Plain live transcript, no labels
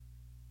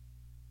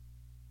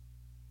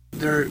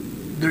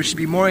there should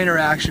be more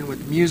interaction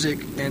with music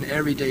and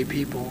everyday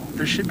people.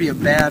 There should be a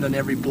band on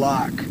every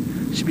block.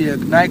 There should be a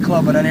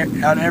nightclub on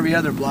every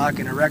other block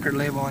and a record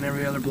label on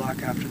every other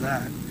block after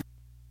that.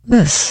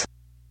 This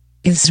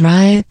is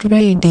Riot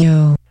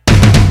Radio.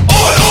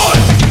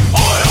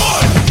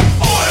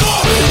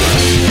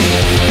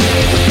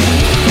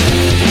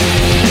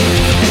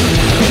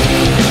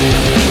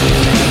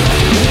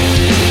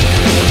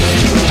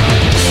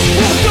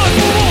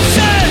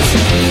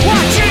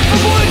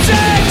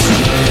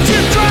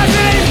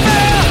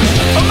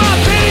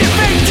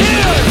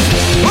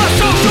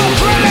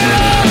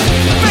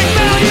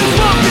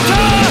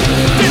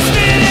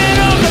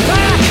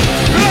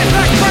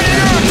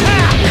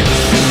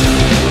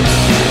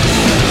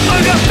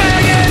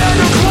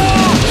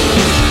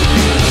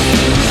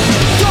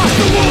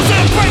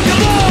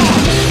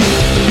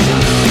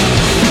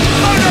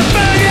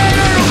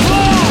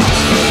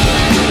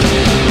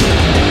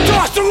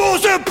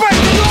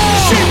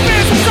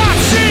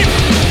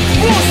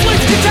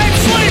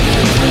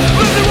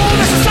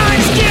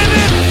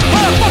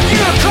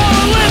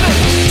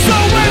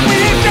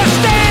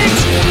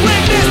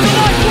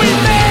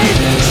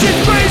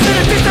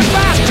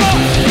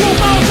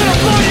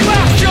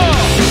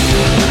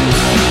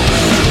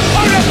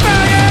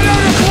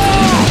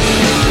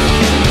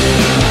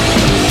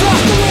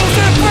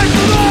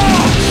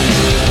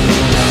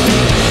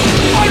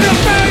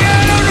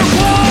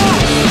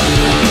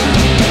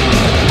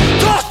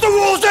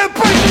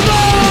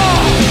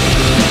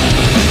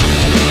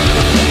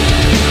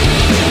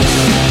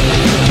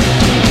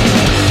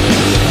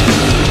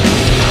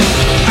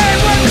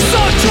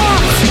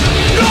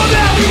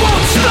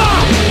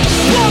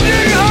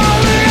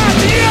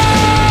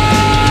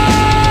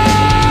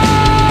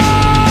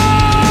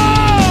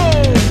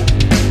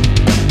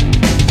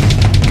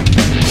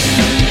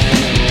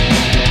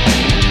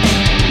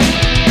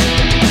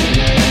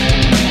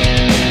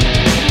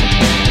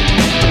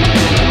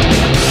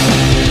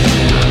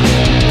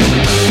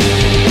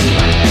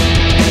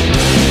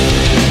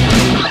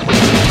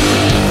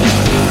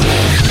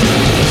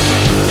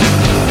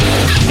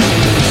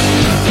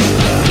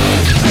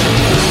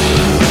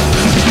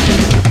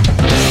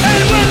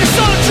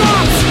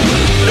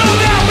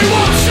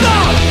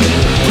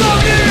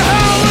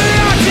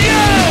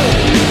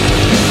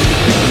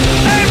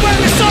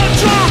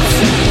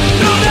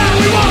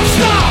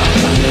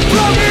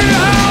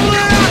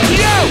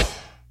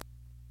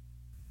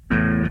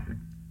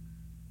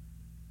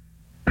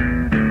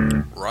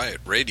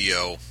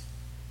 Radio,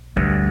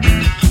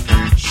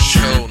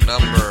 show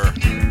number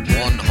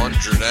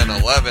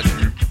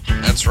 111.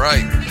 That's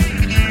right.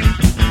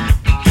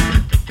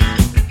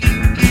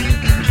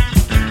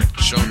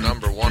 Show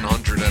number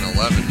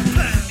 111.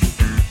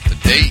 The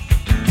date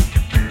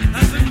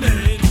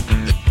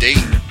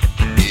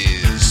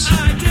is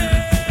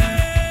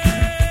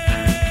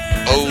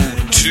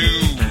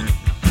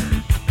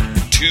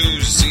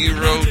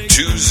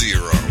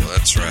 02/2020.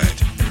 That's right.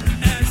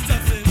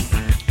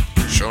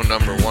 Show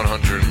number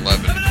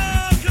 111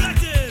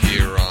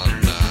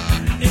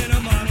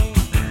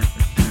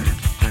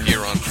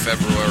 here on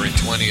February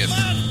 20th,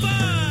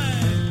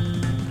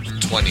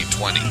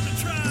 2020.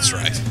 That's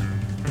right.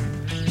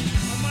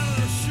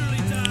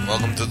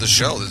 Welcome to the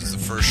show. This is the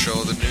first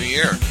show of the new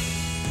year.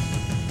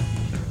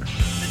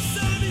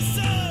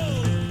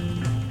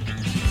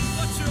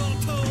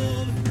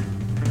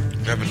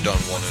 We haven't done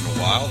one in a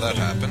while. That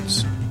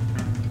happens.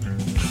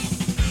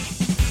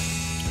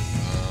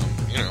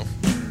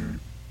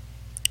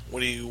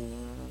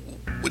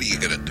 What are you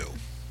gonna do?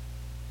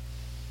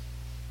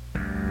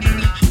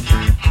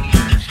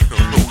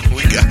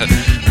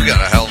 we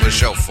got a hell of a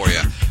show for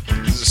you.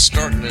 This is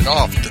starting it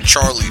off, the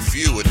Charlie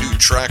Few, a new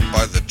track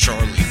by the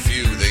Charlie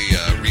Few. They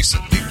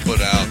recently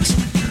put out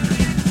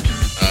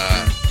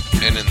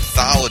an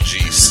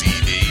anthology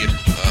CD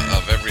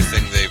of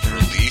everything they've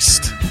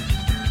released.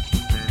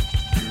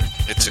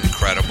 It's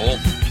incredible.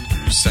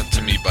 Sent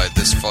to me by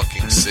This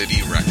Fucking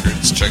City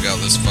Records. Check out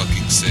This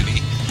Fucking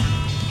City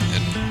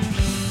and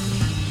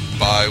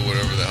buy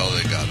whatever the hell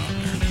they got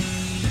on there.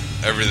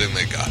 Everything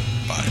they got,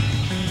 buy it.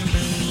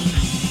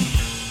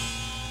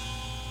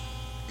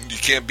 You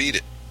can't beat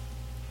it.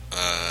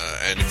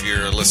 And if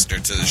you're a listener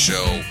to the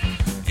show,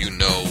 you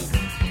know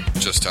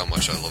just how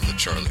much I love the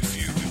Charlie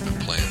Few. We've been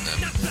playing them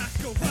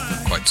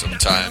for quite some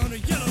time. And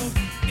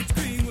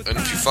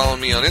if you follow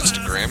me on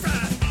Instagram,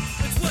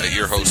 at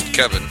your host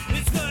Kevin,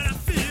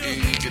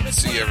 you can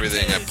see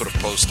everything. I put a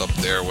post up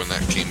there when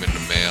that came in the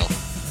mail.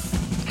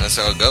 That's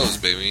how it goes,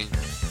 baby.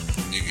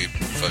 You can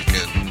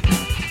fucking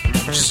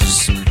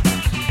just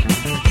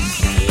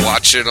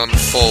watch it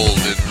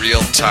unfold in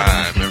real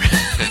time.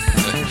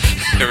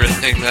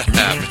 Everything that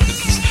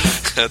happens.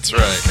 That's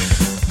right.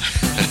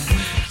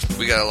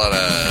 We got a lot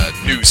of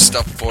new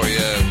stuff for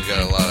you. We got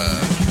a lot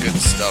of good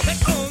stuff.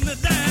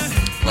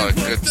 A lot of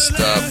good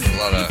stuff. A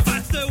lot of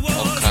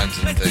all kinds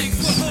of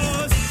things.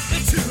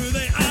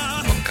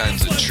 All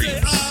kinds of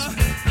treats.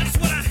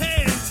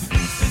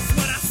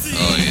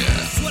 Oh, yeah.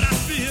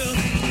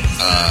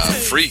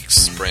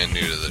 Freaks, brand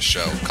new to the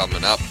show,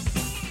 coming up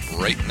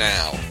right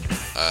now.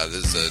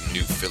 This is a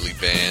new Philly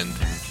band.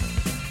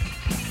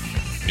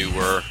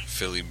 Newer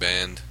Philly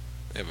band.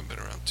 They haven't been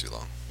around too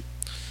long.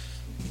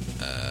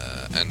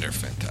 And they're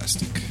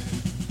fantastic.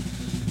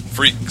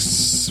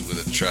 Freaks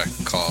with a track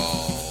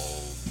called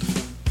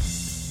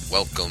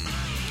Welcome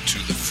to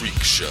the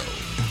Freak Show.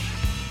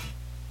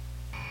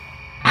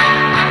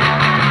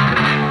 Welcome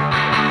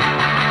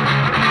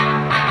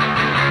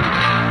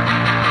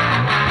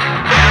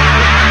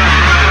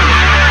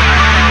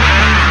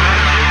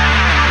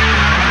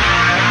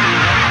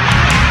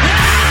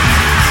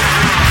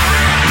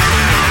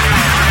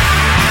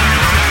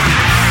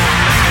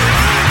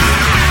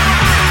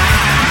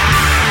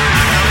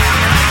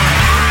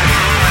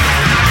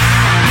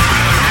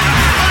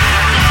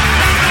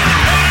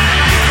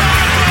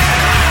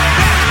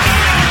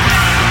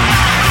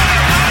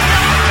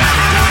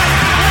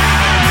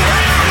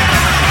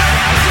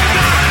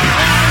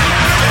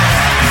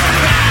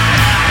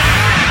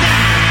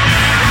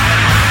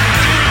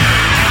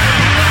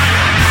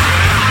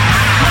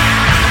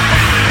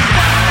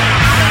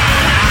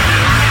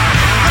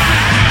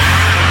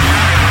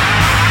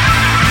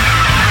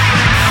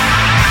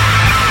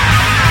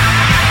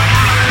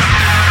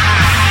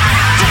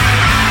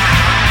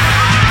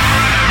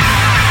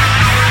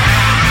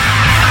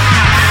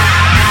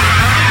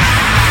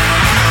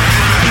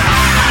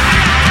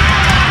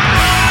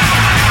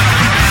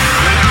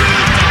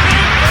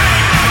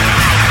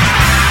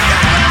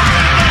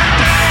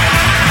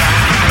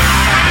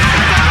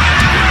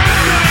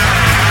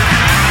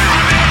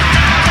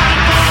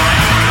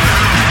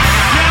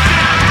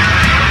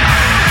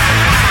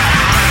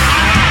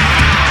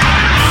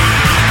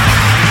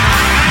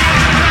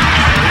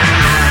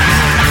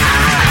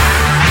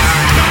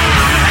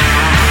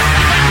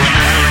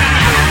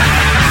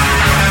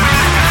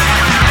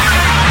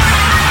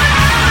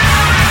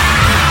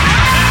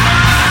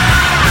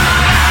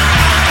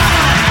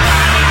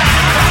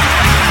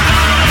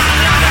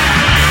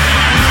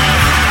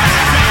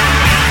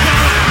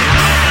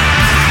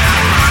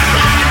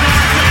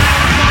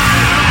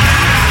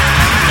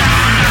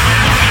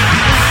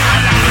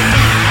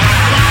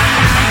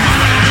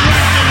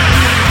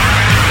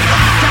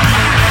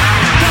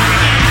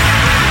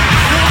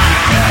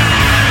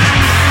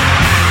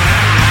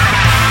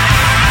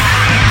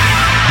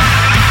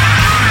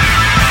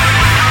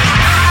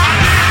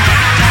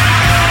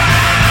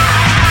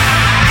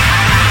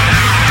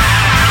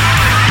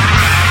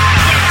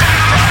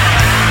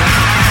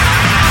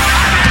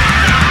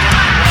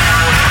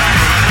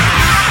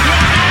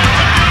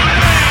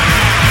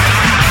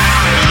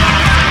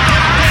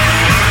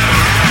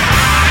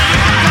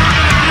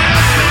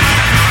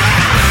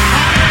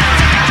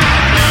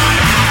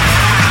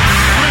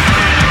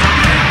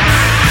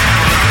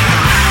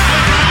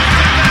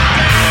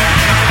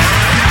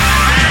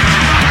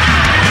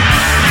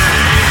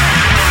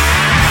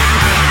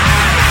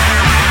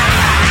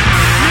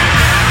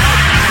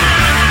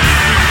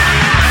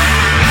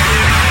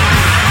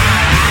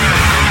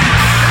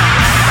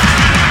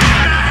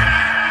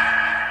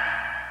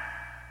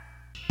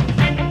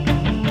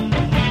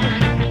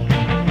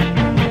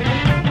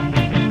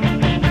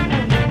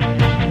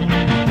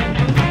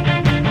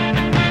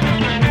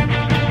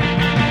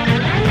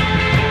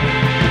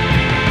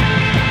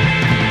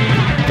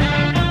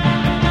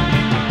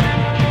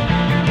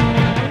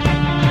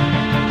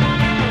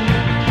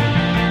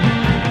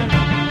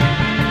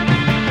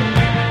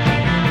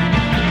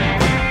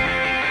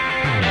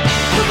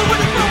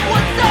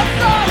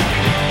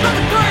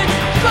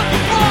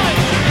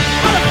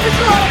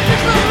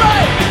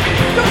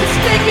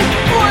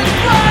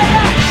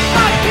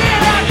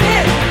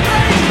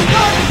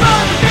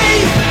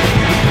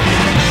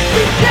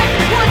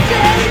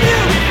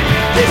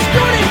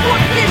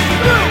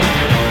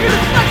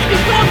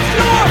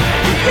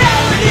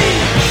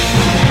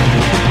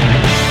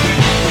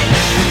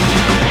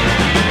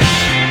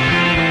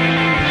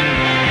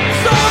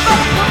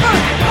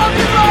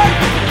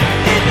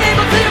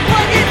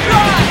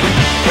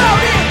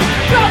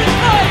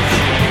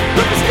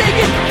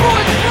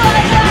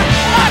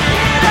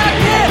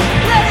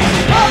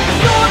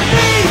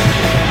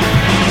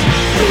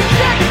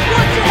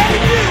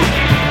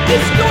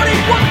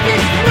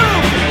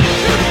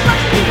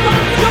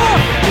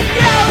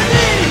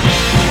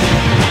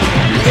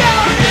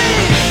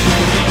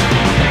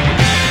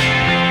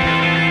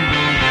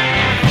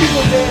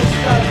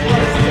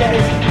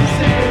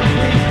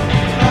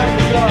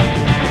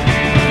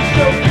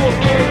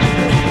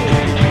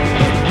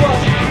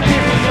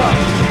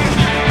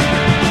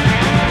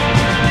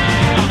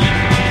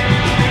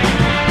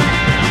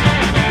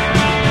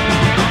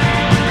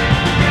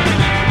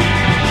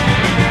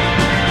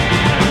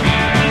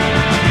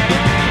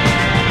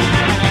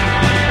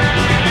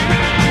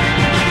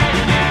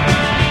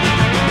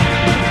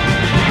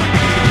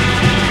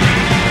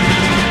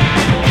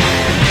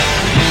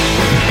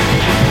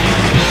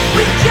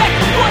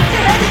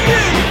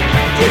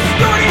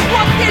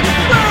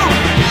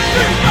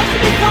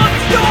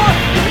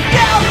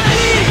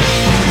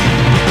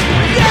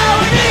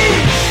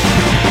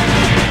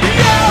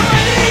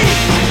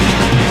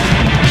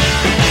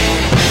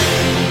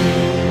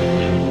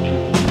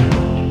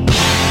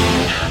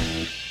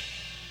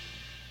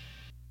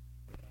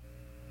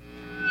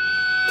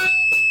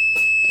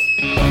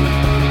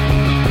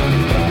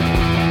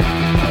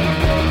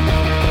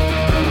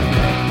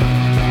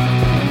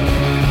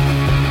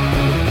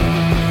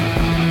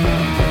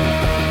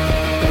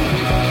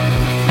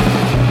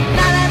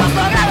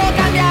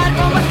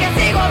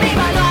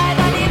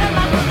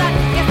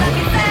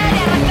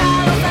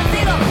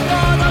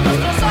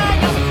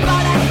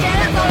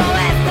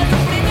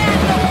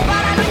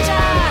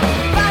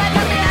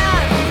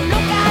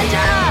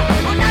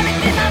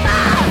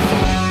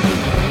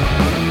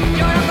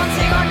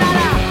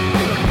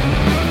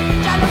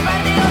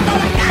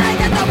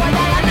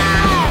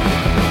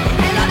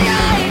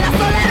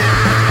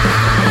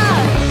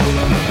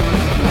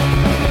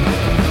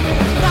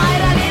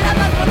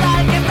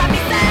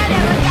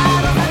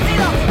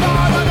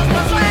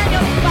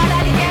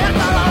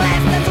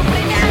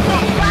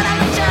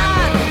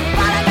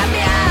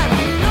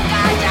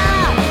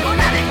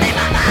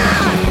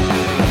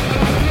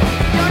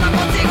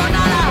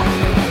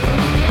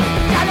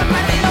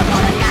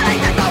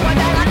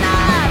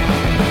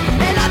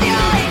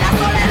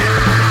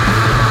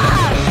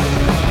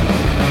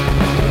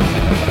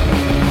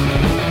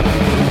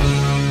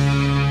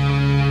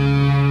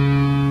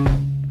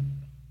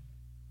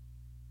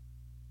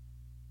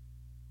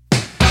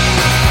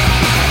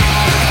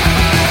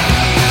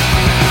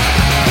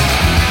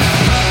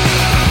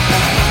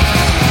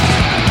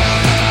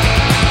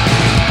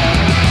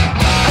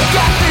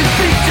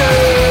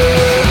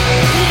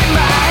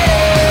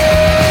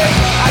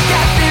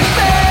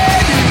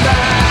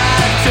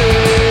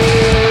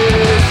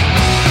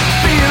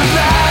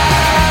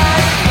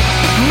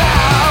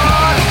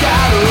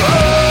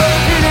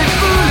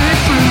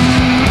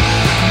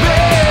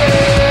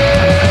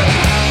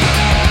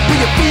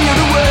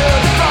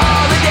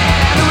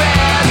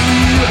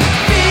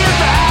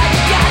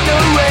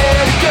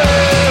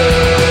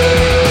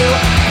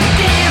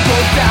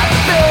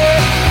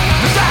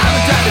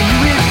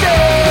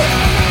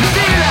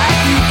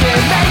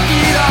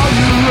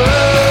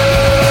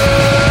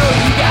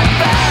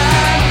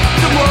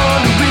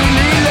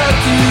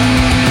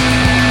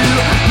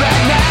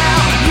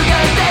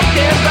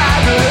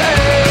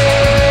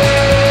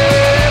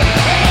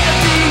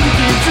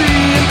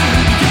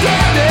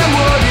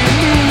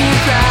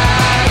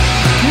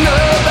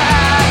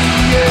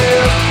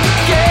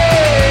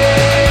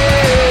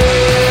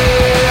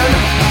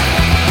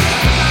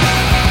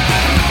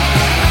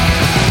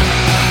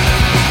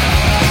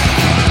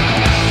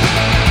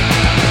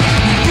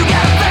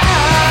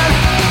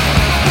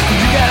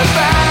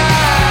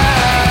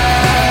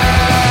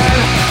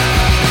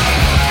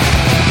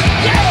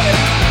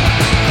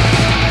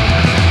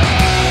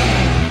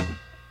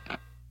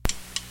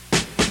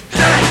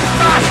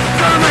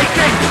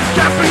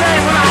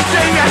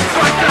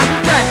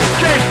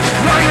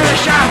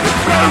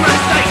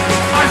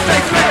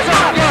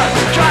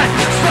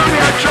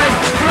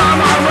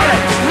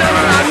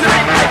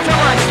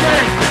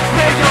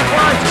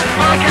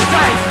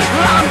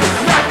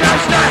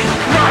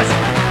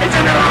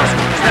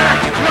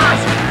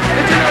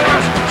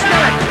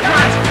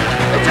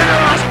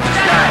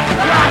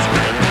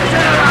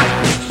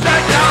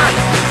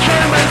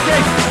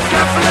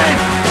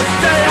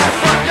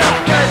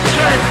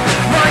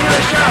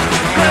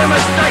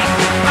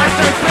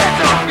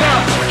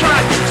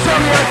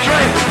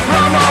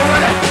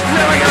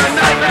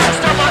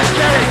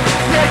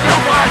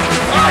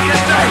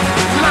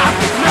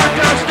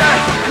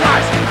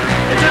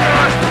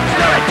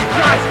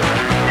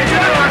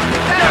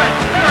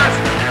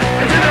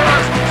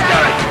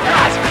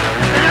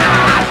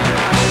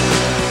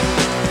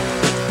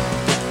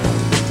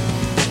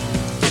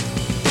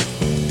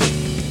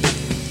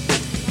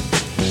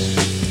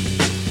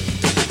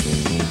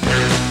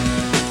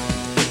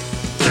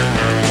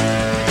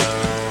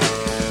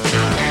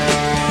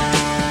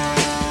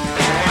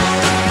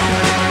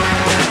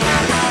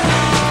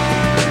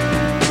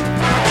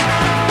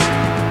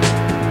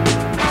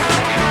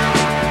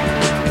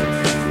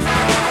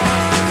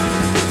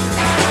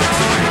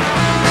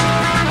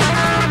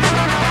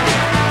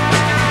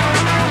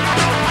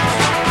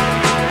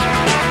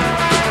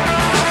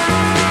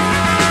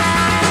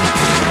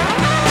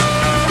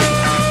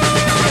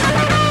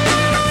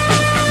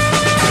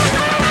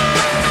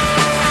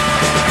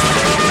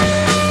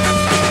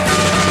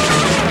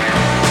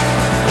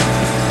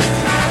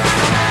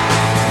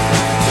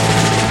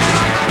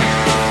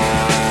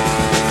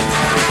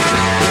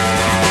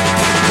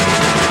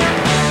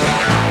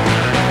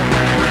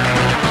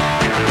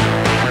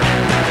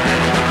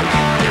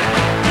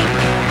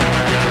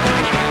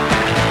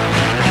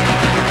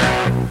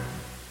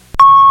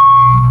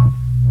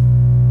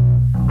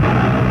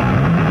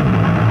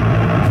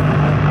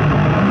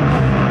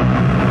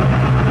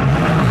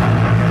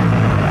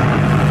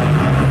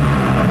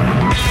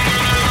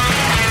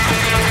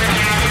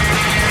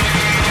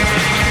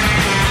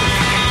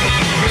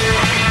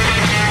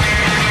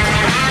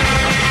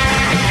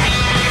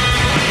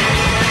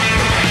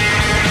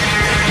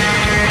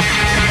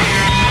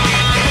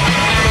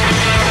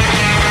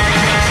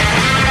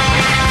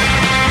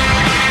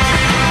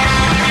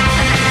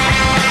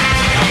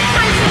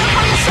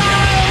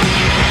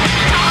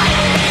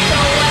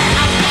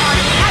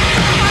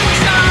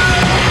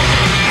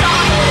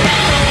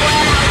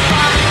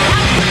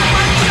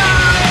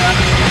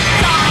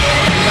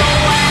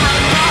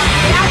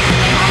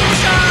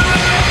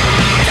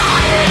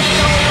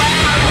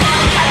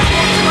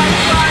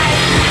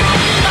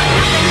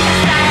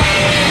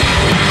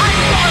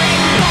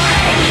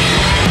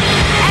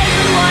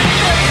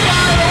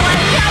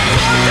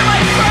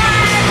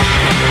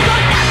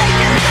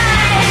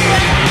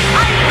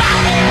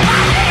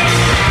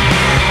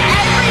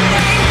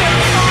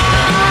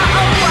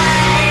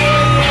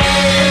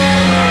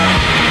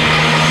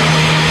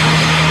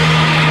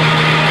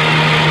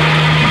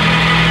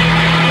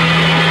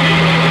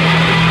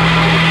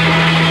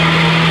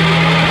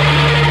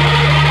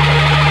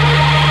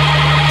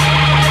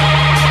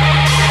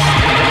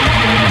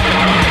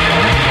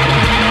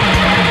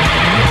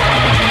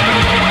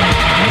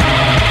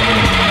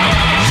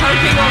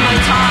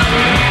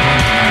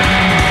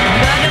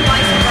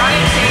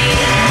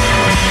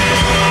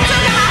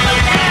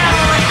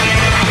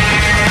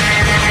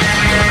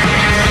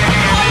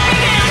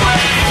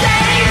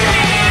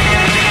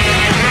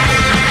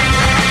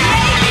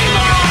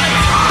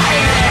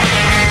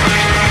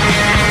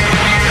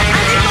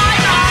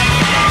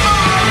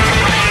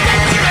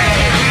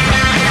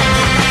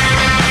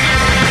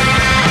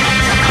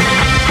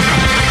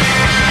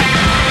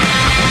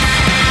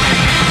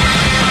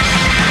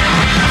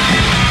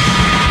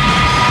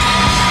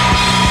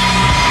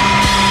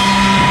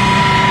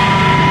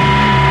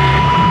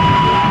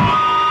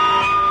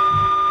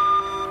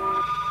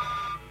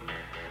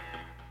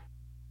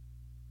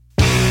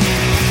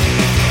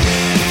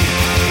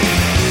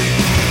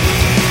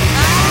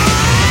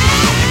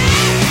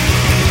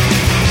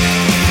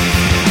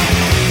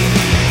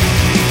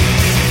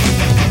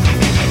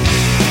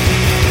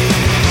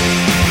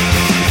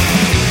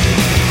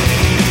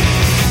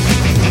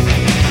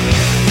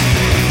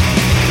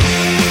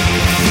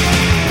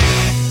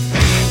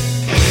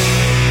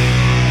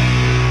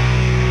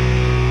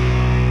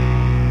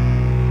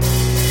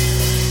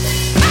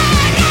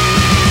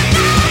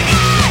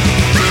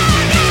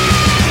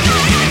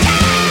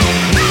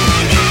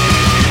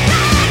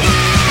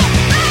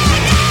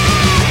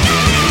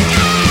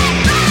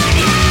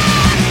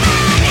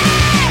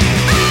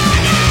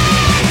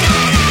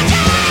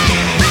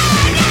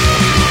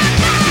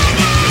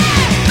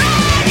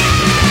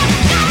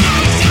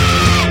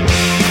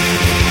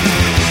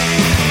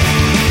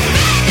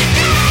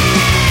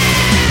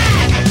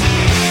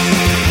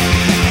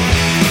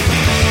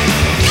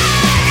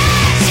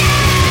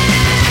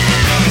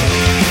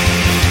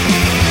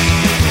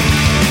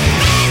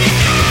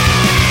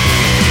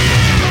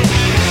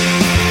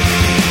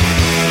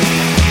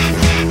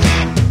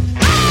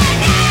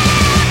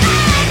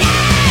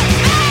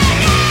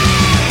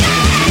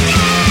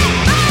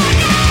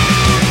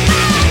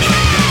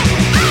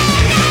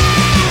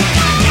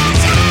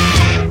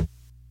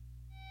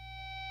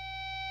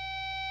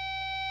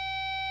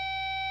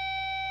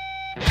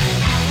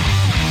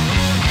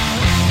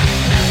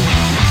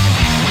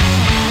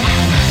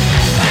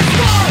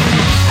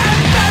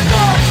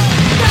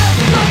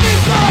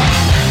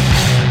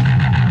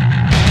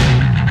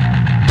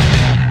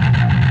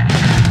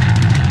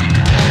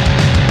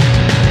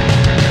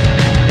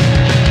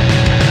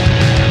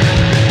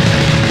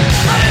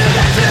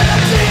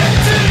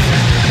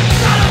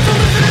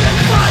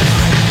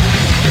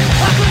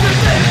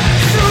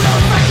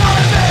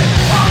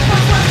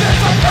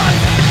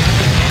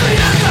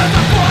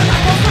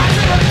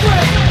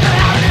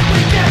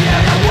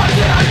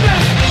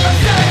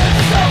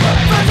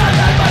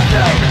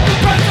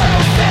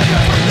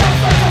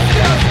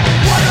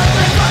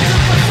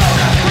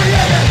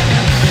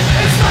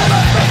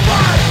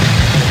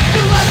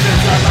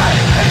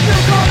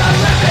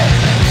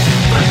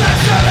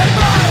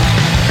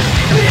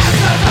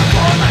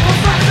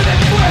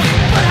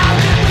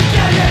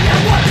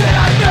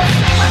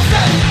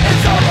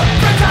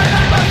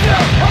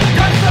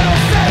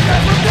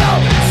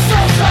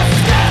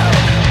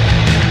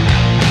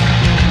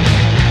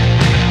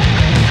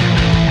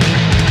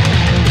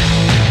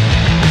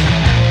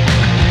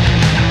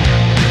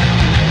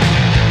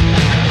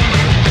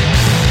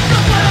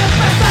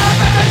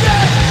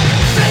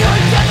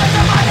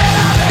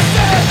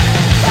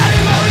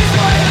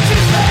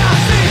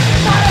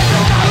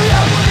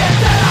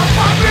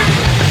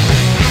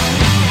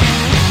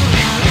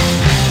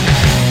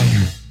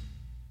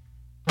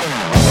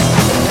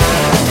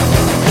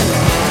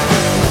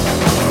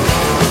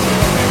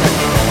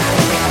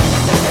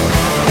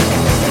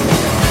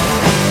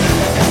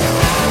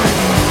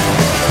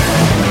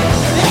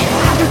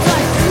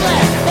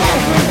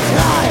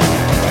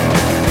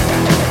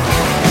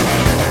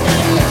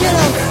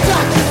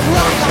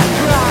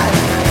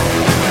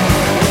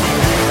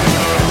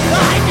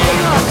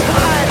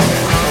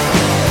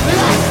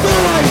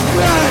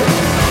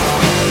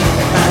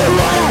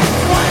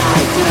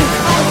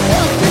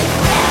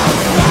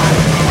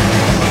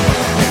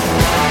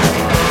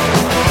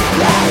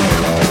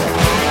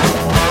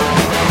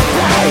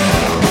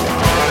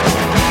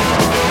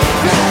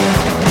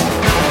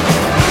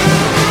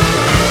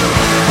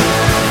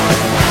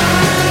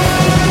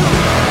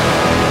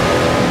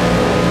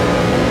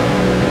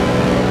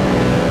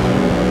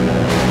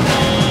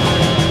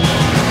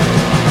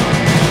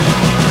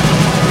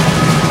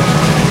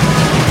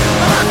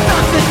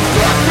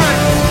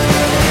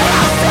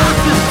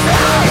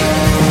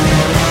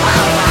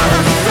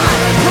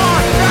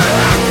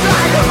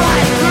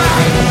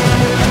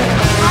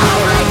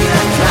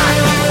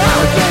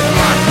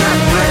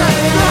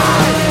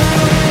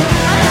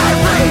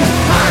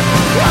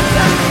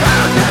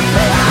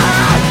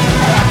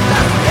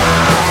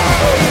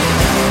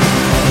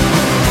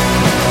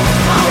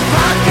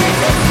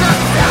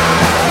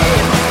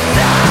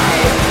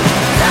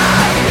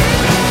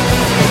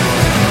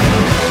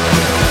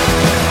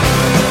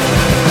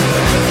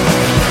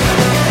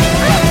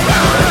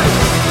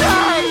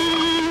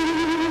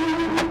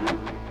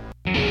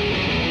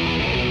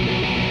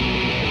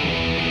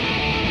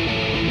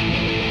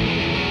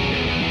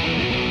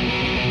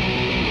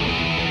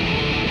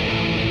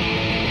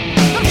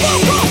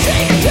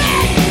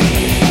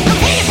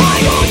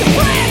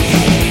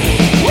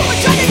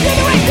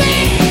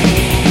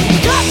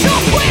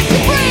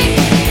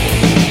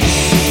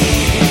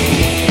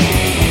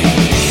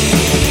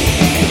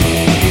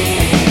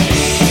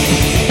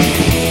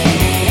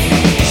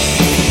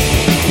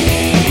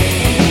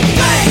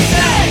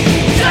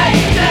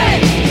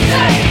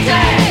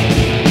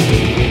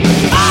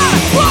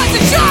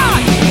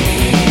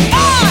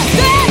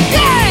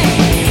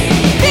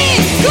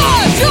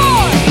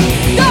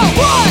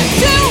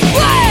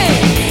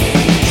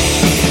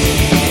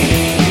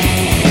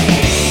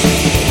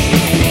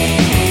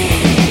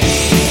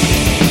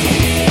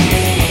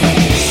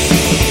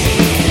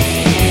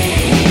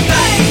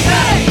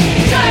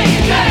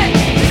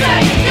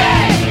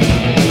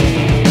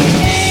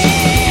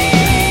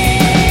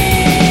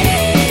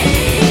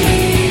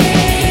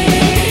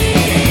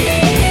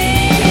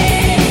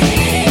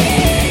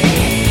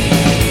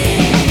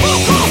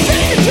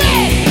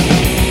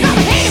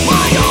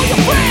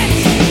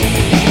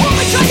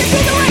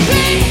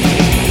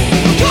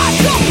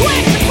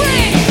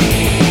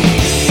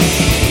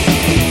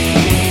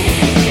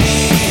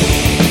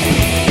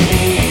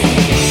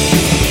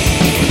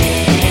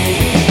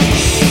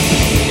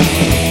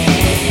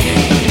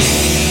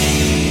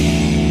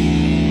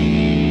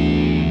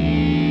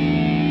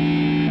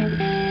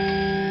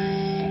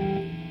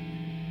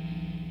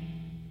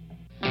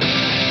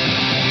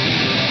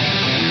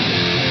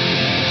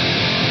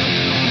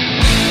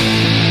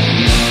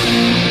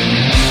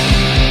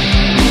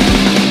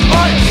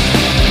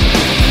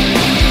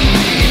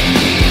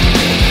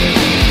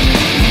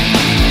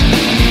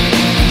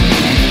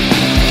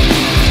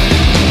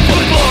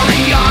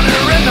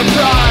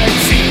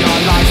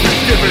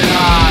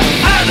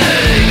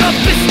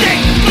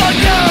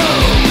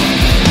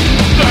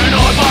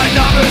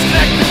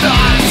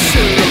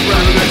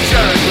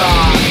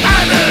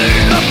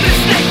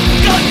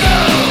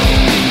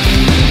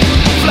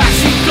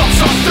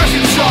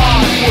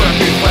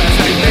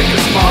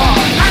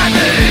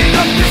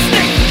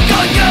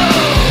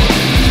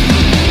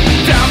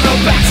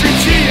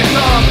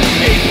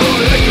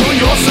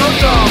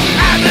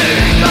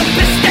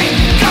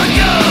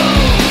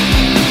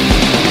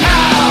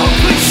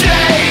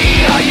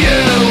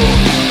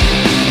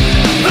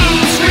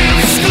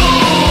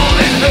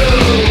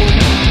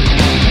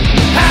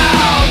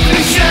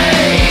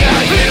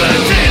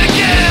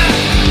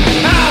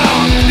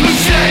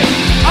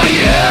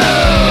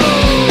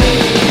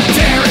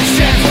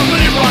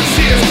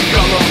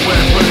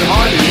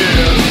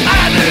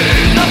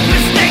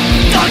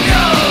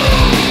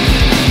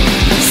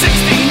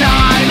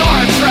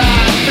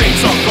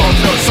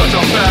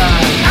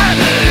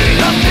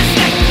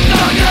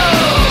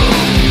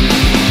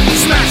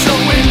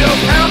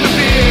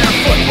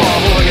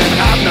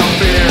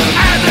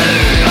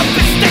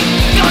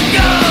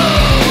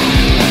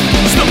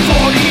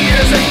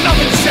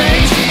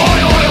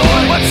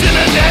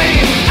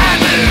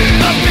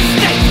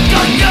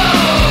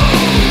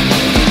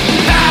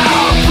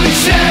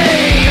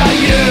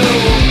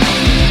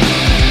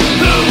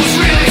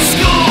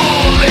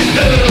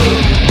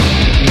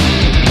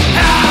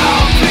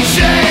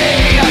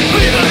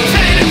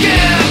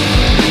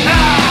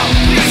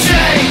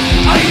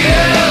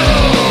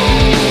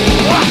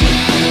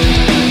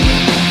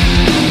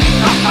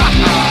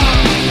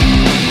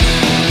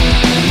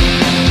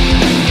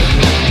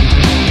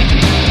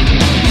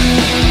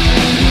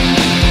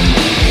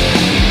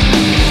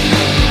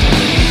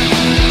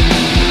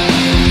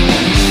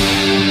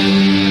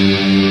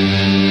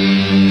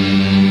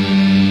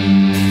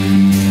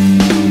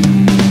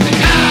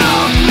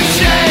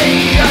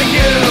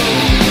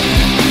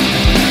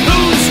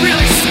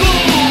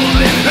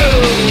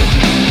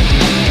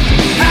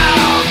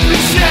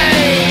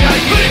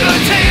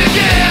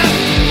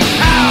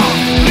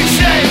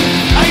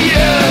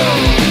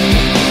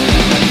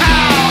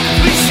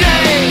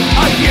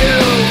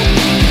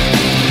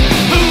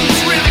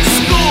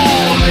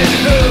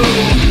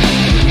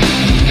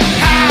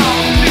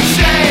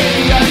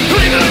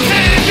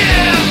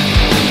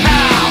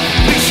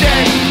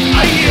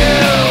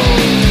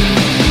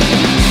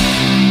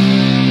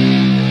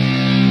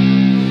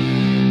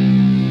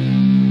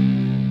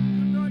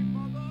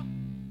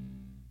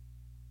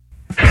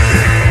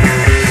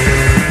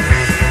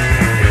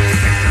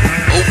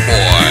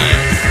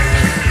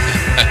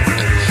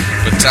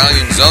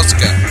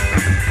Zoska.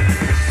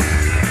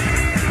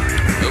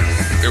 Oh,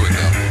 here we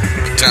go.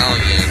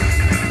 Italian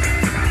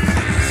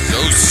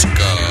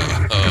Zoska.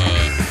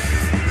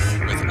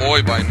 With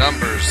Oi by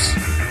Numbers.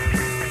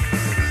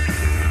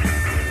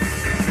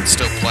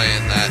 Still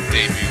playing that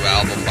debut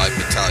album by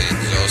Battalion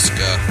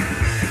Zoska.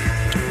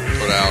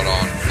 Put out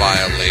on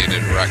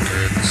Violated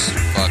Records.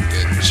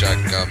 Fucking check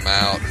them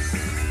out.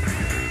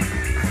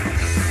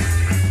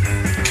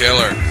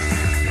 Killer.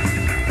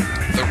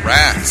 The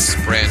Rats,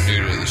 brand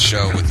new to the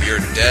show with You're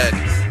Dead.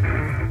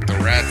 The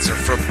Rats are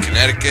from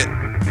Connecticut.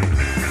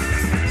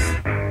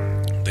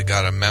 They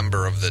got a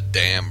member of the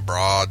Damn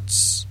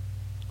Broads,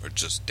 or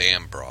just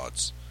Damn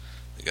Broads.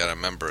 They got a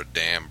member of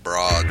Damn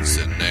Broads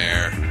in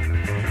there,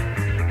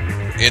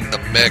 in the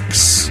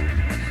mix.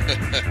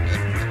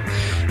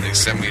 They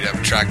sent me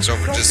them tracks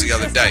over just the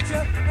other day.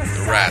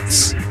 The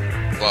Rats.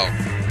 Well,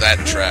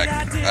 that track.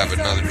 I have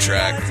another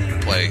track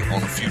play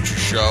on a future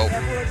show.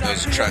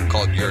 There's a track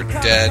called You're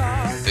Dead.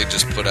 They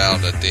just put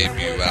out a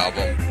debut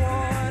album.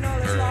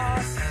 Or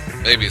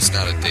maybe it's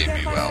not a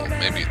debut album.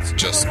 Maybe it's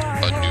just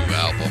a new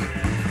album.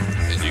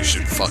 And you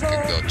should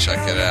fucking go check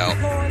it out.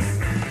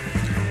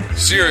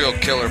 Serial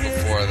Killer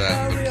before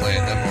that. We've been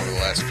playing them over the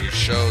last few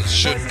shows.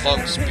 Should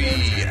Punks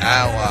Be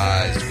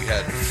Allies? We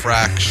had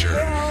Fracture.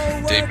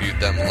 Debuted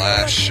them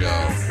last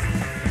show.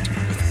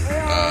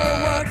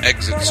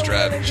 Exit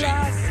Strategy.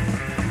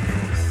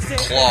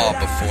 Claw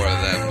before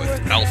them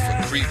with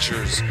Alpha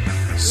Creatures.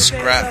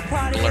 Scrap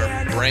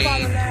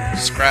Brain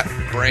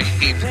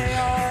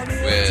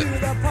with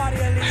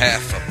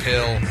Half a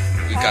Pill.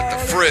 We got the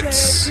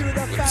Fritz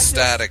with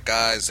Static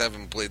Eyes.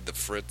 Haven't played the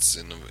Fritz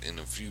in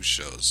a few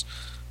shows,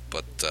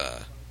 but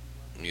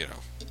you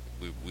know,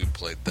 we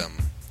played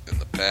them in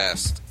the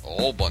past a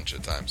whole bunch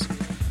of times.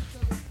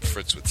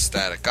 Fritz with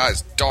Static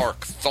Eyes.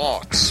 Dark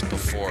Thoughts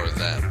before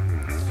them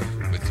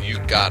with You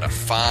Gotta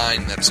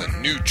Find. That's a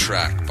new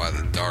track by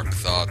the Dark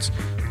Thoughts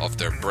off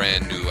their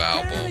brand new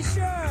album.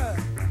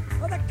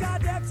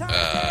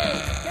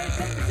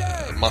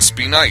 Must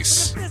Be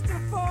Nice.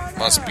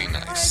 Must Be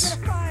Nice.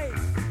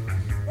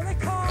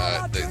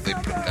 They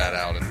put that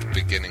out at the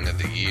beginning of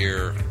the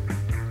year.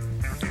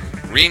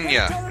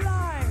 Rinya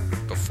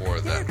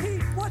before them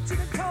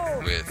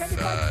with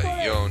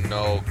Yo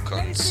No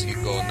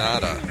Consigo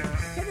Nada.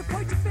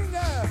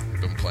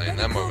 Been playing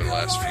them over the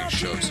last few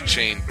shows.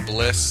 Chained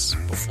Bliss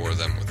before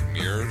them with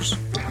Mirrors.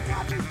 I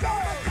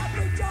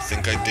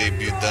think I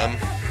debuted them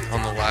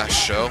on the last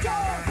show.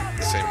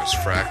 Same as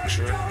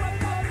Fracture,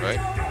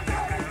 right?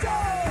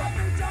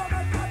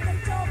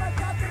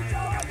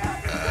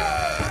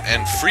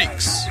 And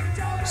Freaks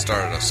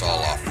started us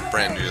all off.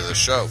 Brand new to the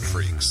show,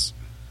 Freaks.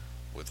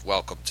 With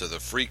Welcome to the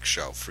Freak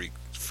Show.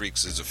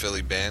 Freaks is a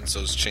Philly band,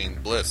 so is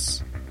Chained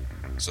Bliss.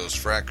 So is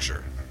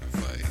Fracture, if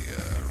I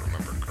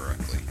remember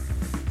correctly.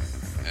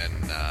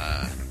 And,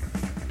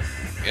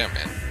 yeah,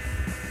 man.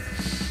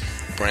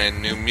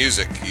 Brand new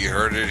music. You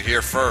heard it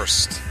here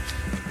first.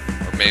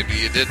 Or maybe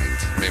you didn't.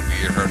 Maybe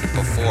you heard it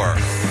before.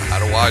 How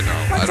do I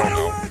know? I don't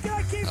know.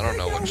 I don't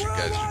know what you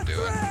guys are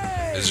doing.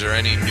 Is there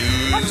any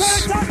news?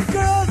 Is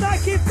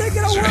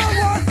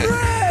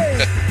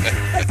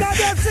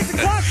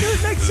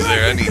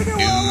there any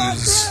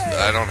news?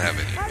 I don't have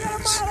any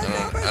news.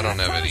 I don't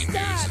have any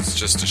news. It's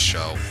just a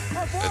show.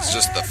 It's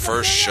just the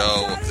first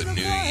show of the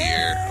new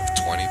year of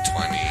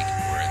 2020.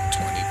 We're in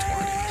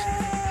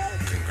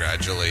 2020.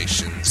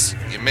 Congratulations.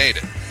 You made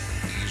it.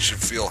 You should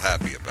feel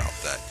happy about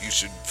that. You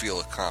should feel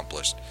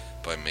accomplished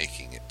by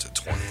making it to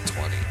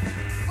 2020.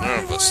 None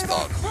of us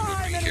thought we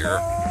would be here.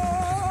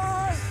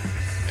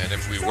 And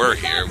if we were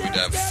here, we'd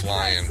have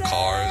flying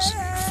cars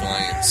and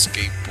flying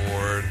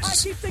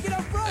skateboards.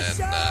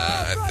 And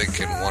I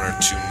think in one or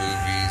two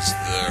movies,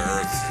 the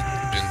Earth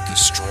had been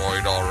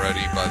destroyed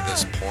already by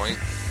this point.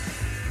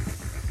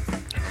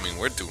 I mean,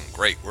 we're doing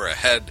great. We're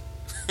ahead.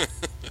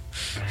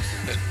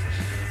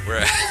 we're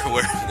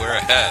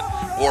ahead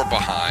or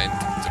behind,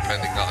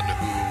 depending on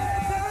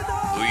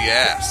who you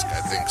ask.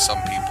 I think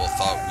some people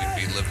thought we'd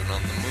be living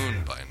on the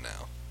moon by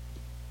now.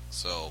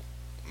 So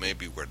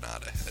maybe we're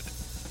not ahead.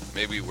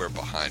 Maybe we're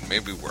behind.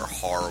 Maybe we're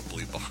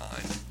horribly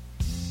behind.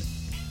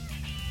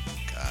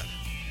 God.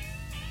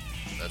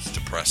 That's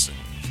depressing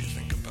if you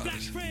think about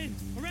it.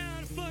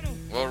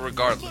 Well,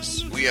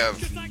 regardless, we have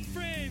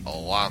a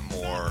lot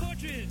more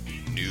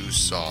new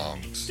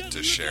songs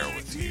to share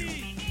with you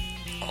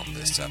on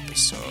this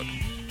episode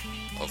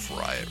of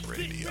Riot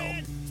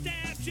Radio.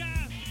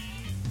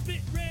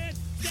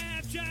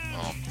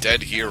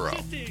 Dead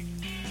Hero.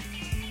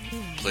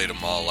 Played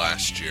them all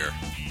last year.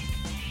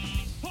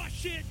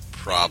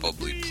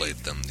 Probably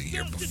played them the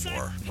year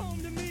before.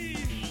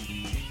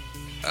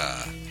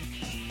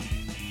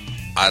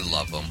 I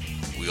love them.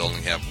 We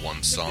only have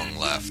one song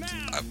left.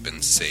 I've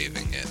been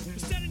saving it.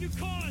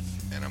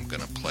 And I'm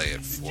gonna play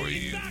it for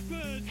you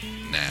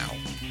now.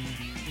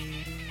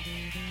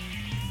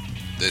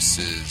 This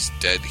is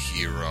Dead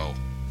Hero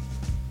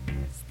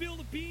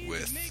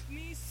with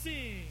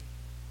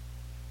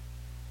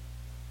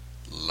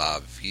La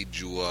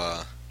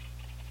Vigua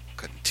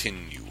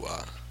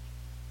Continua.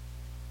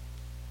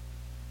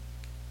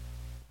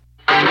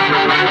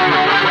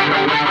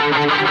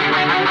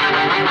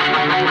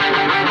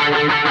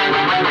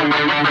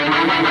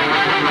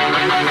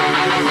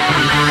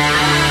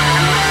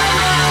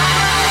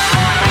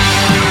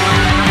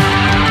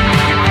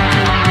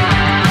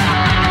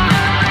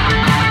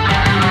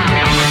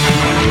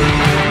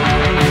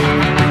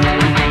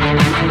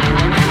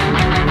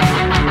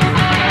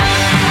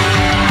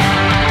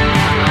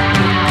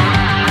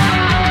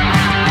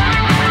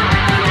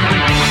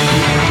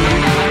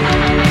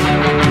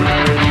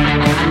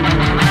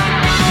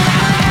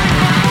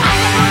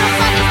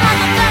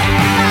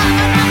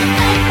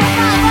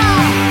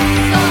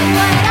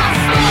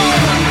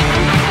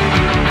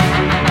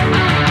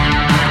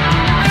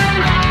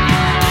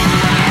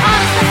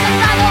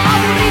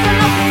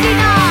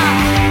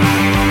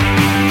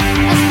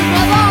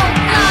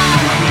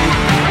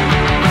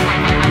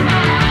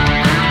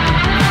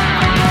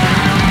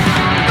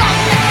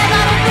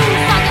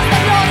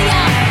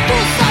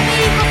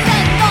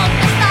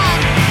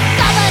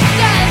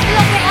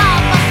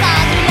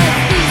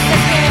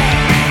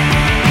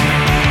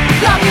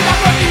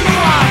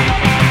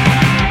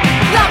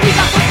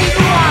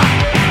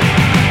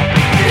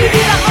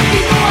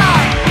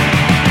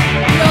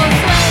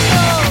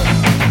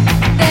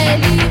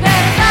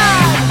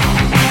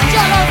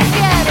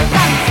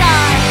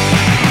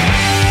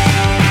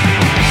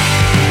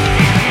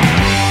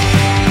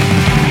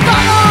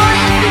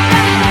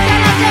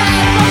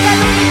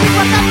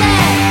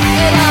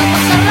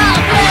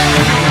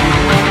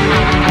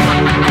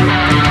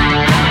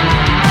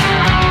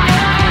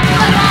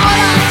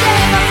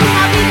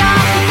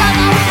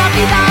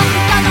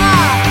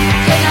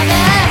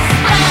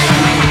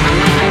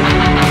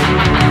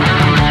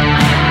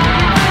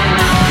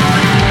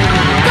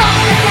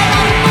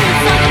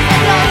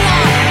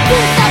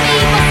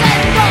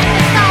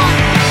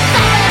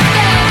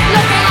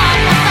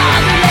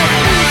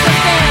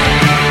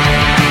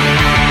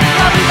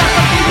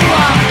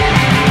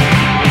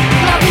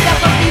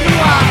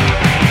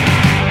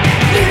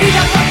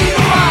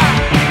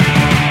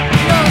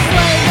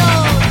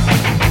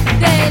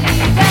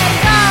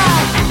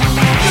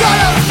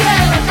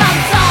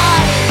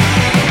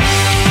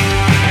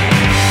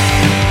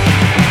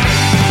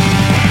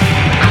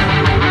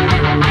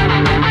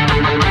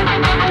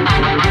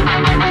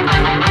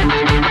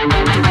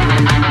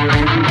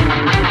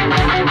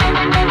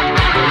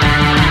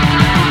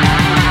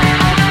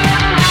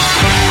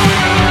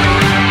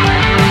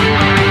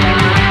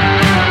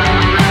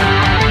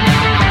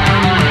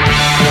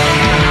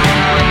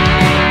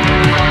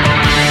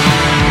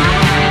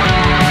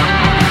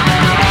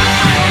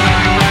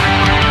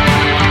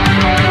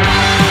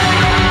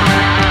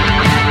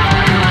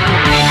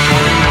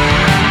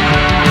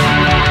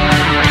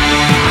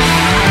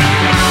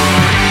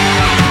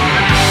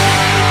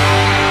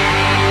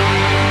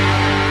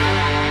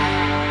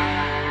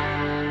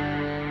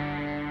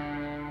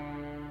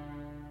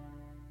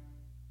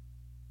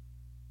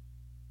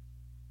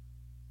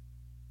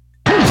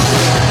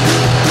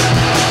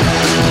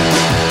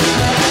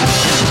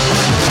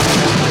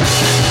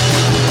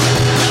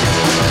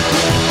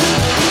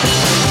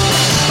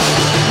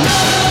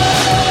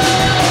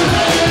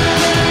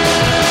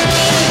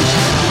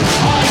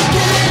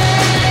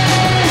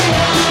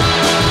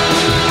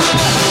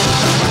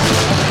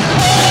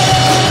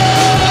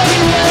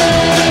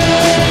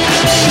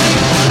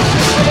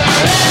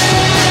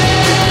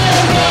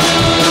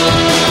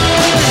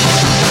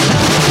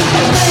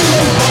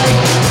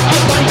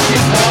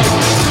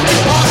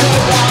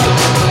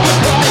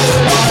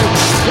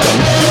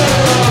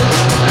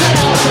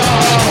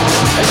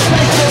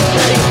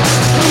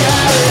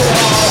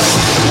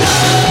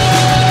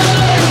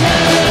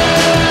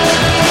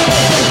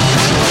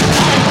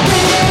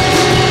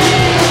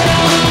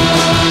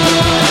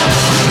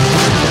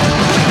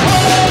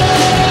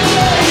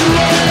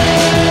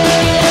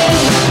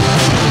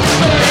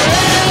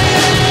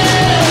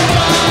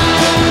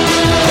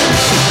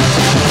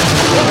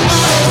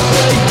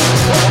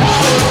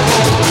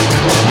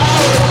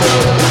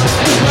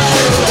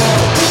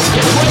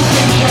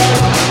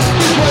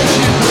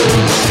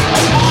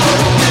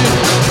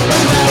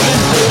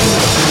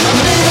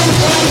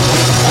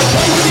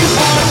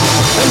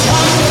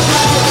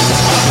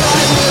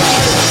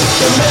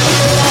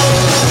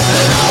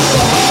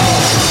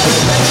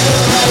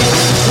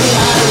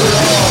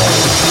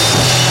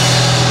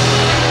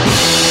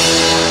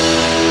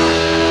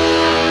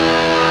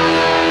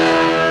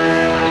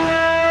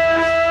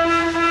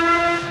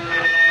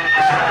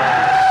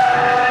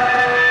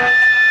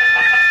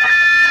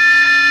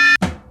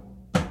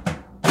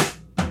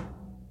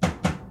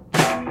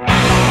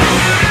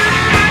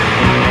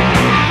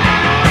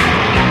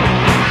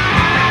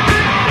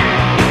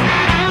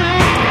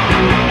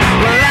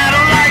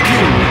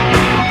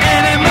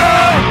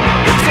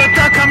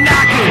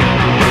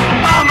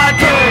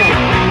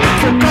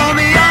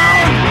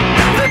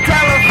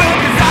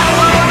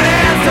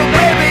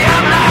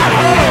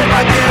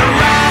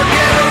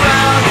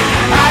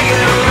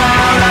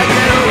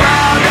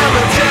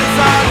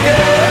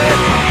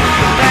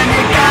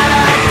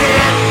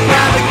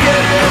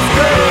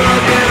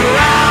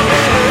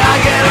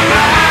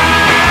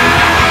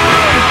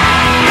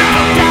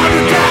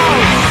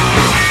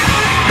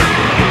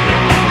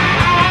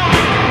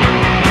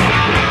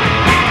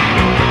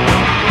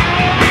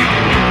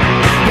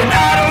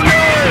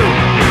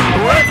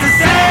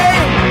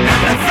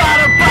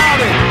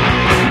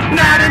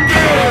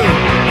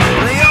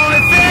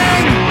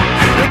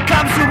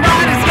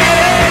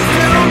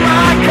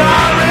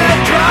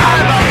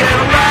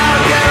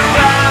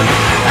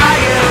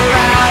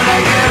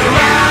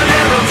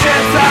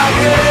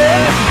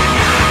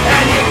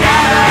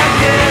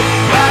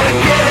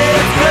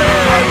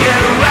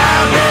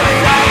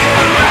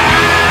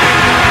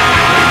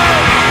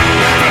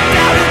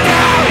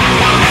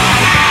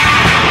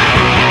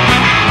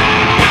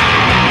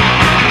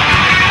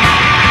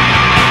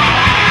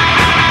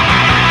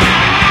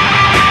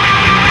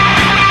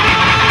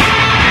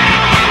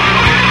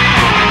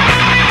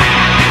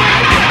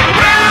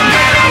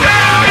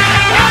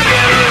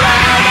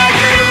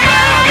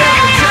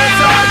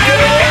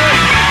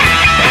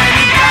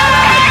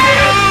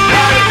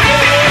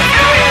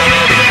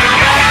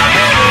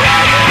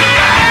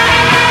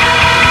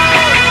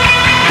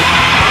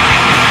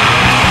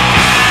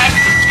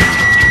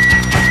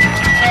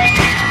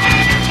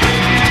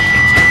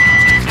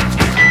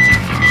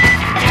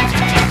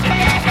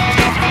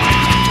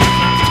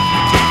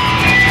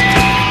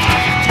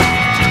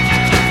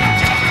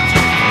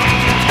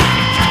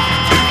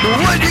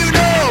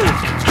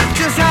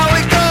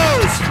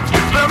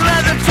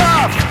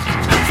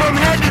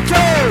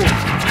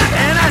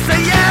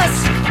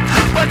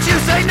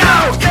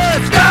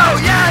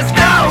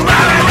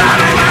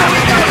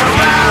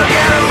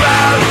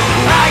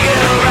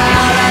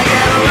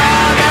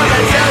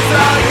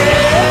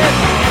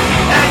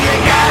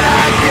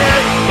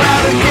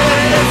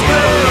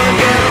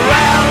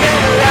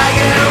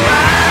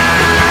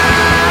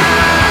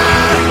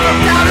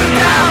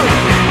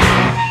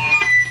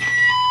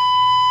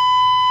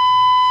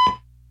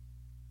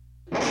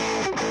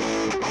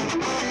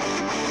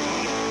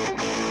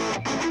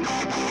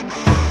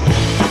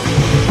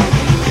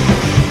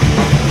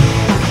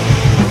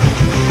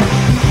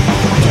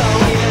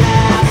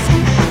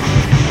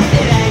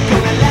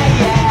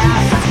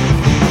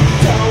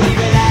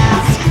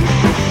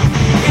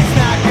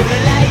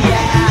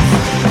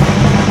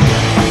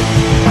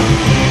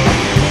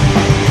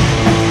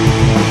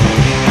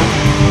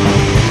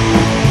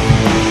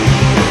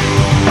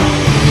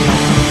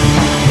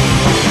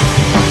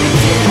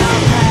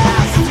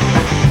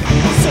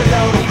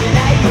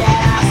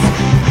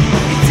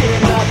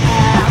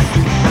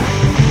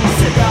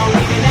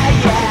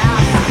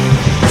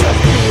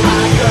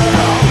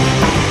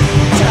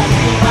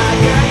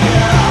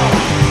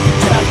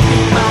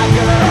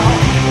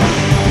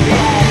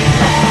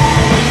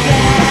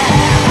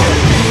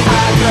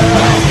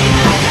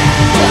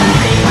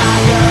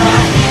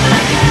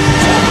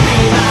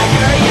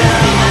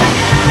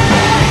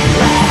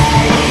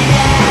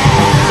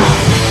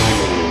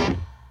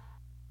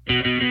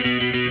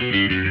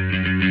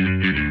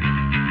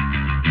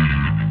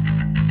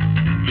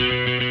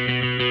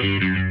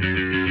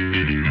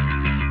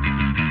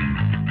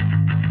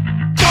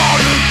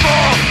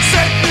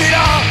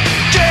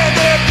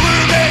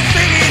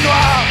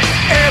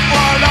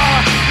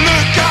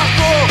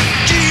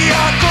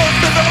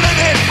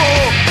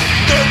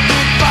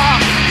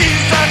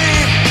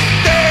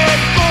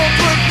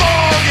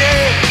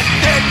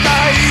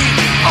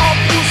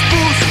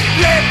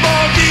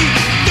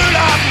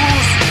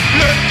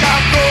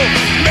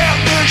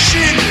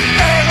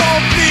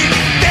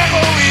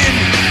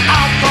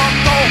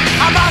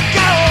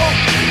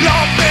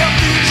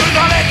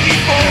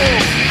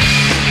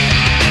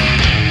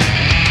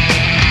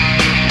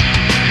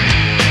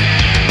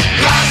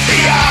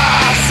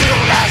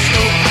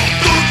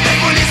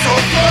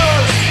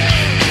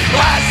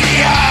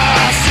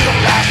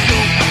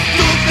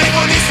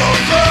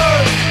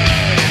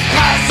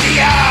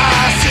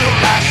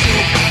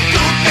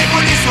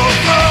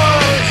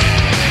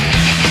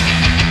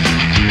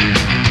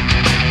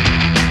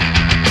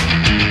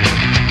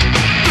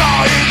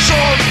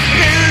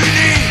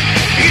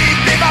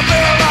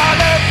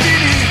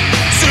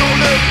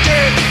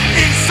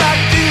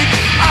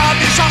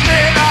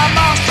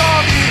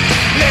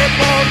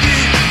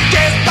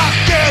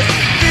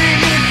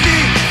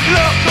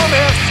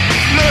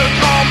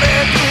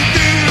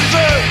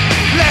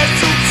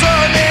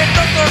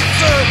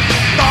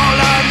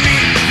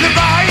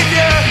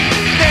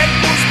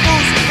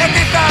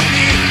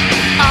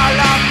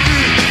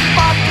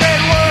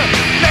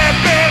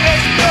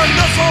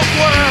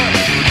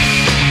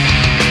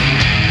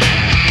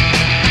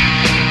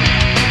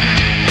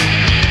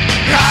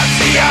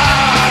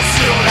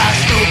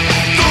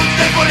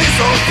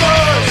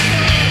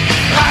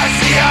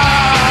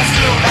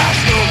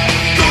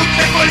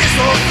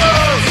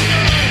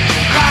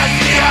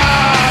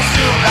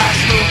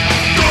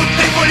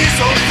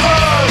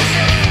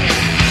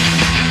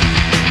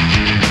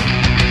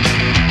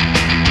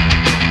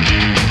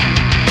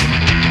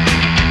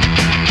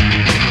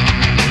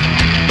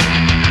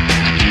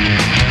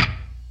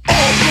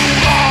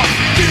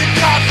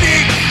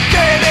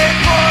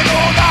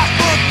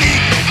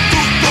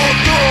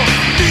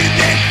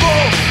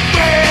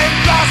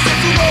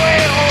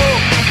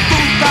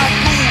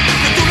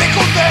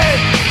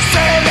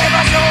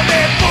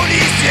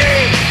 Policiers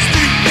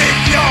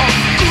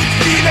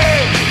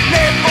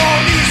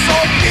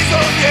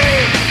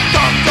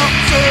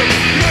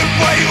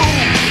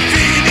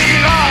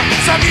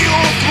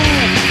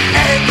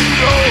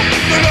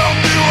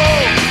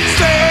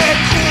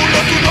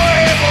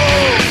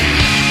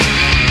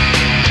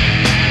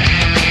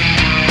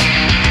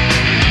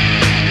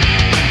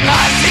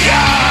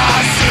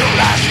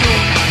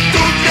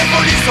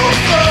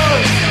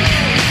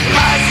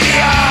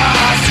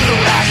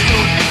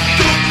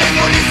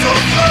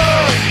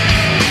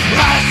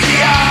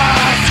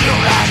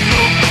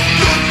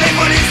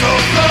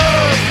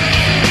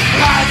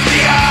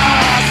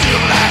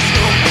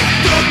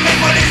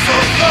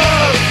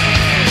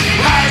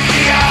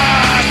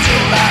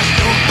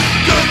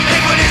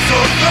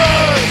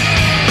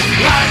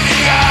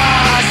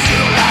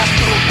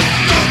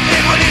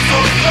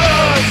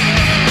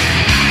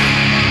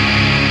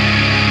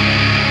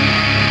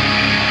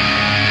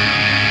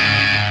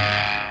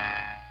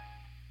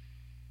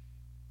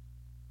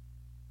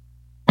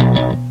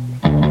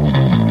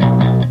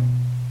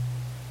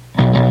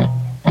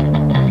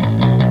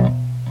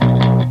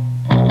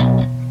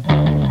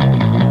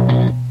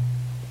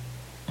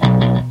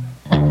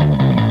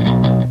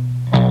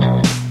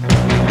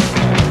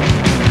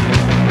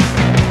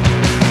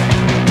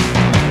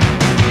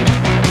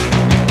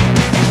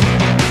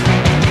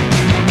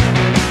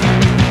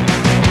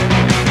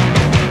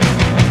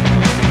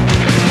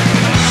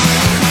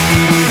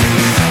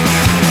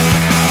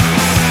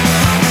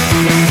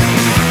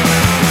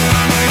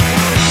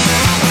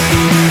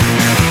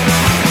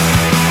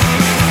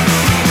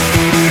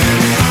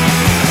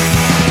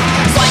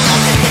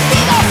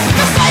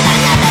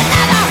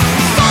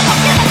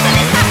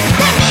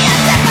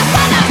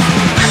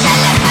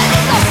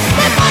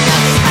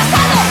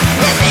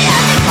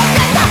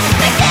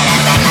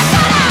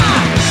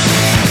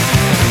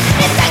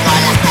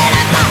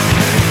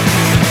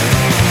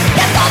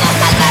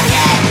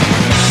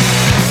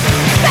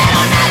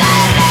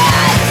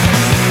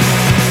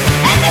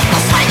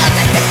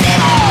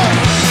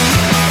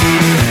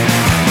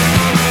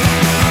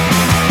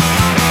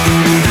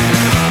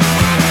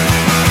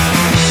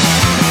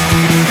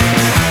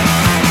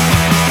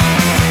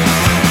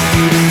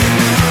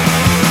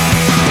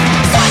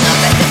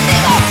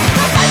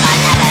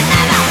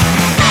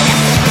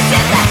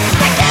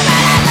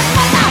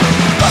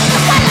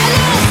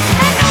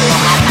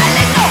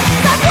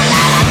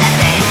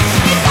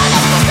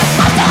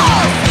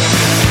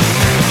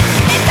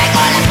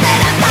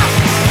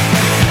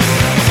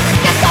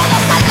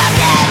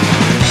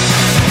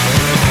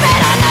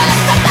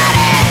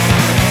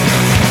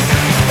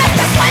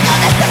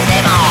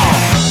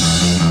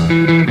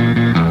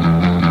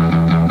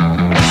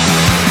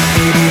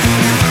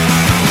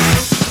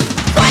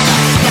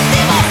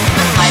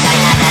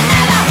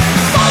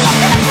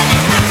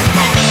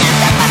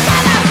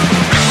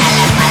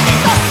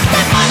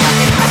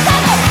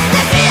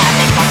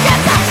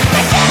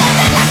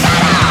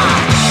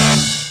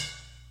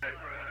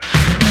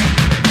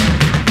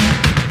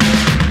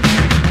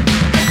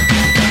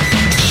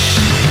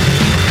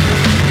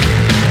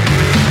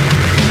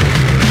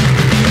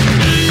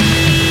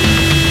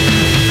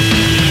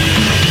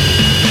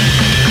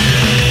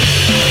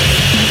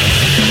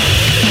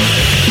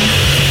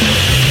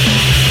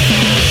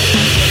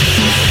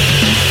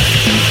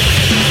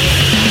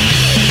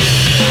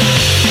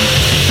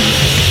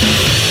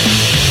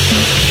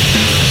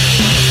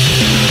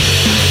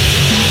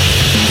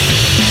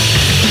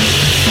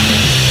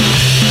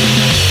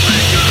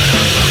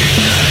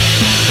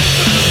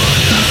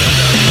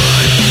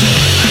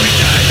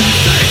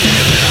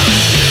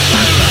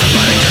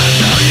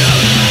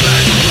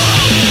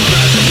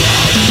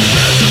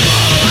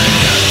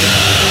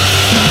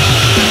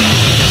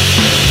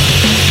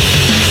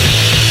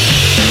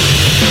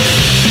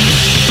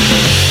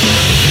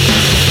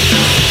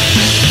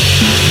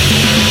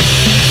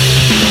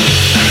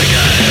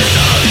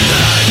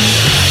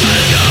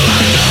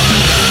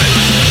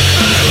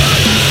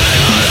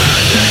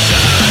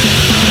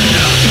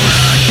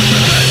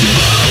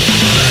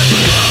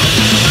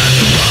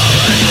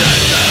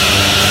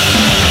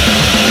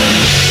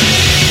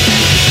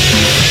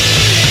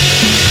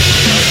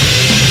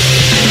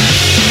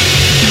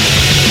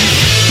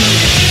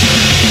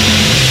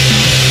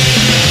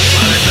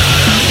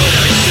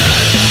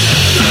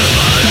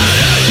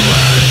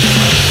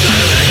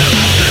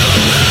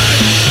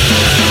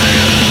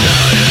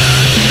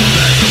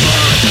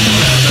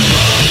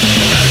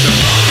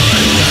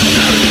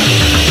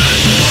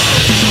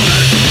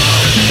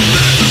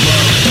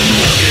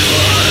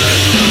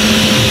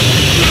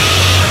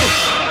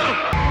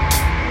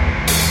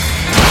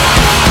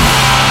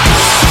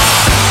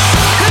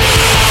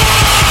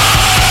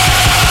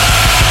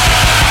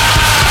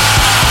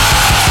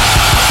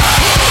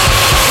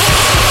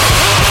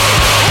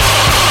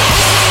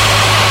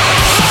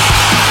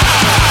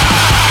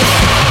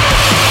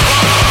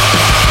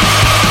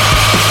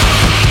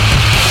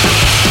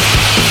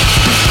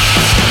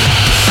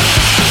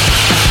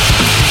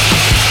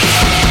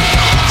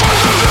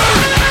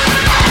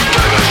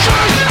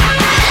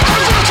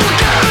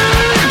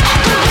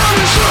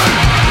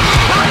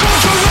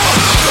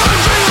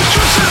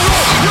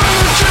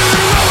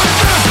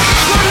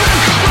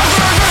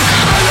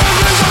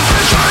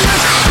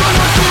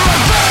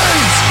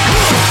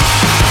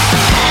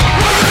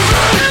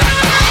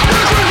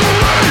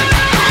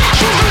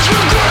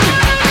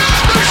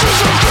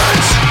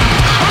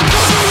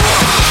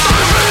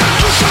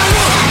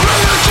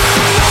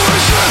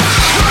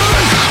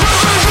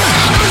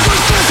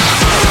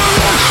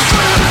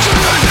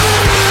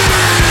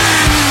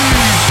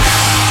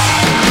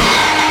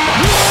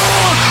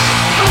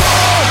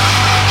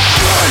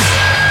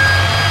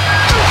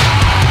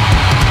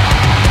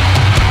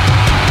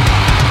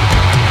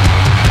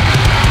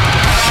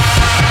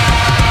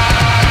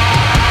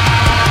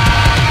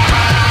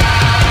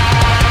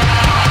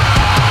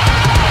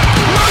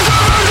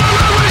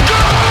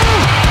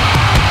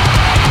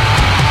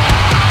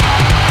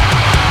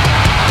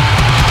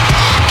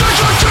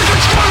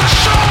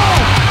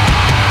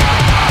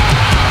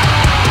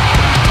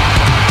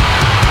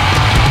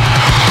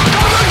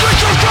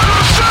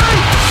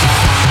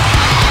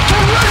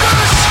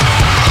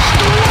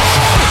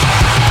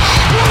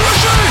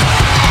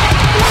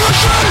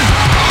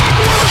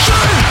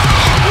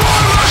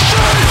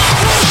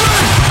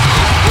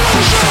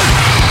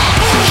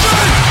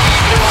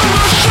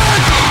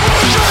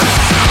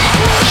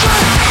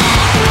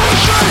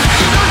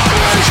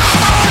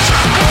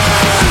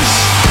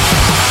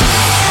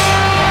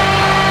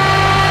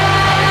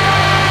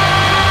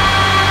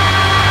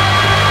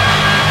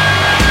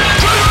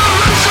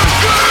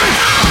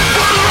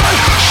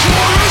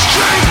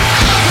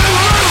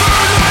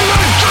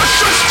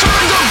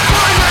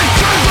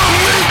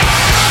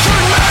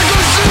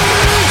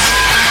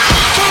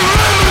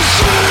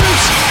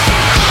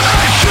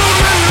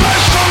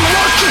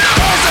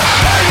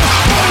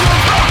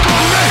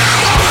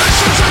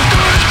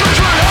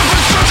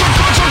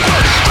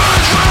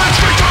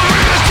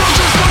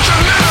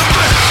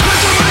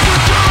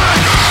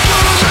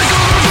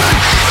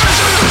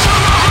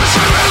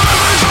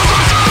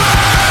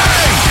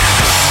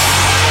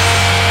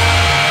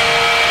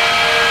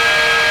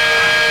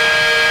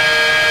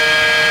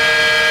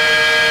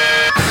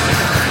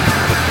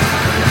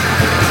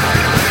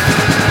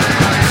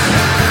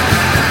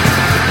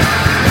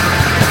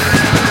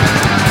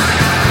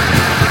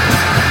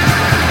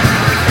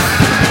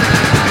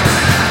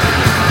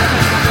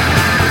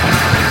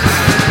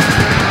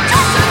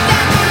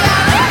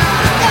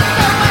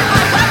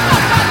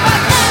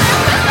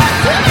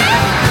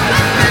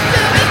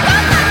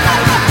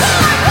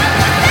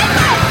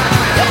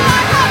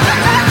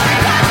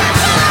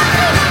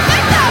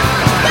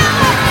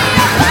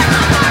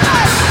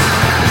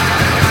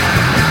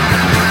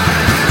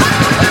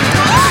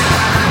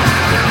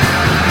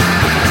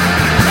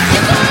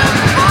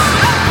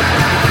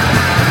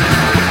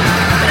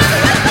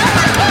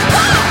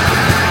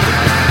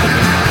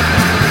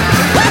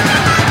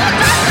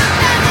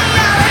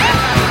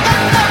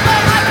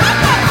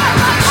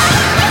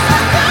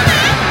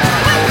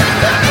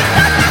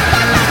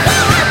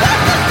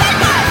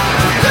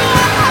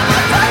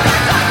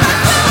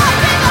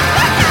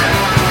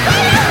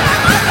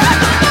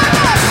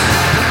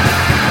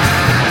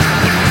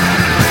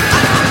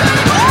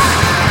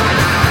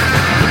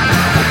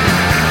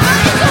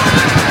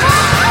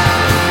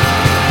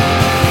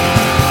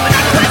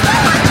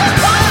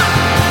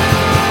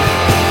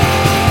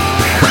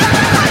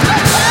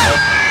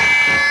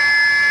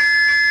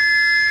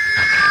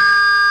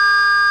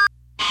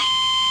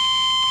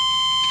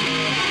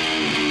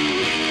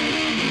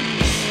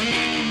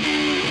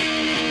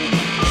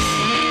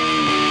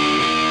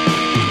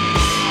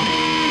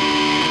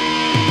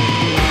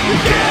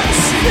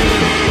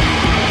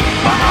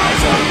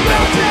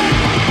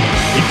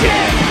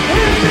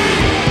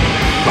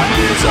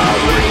bones are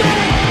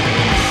reeling,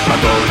 my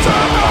bones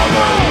are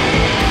hollow,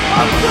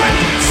 I'm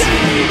planted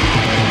seed,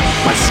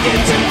 my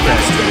skin's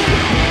infested,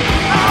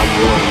 I'm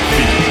worm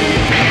feed.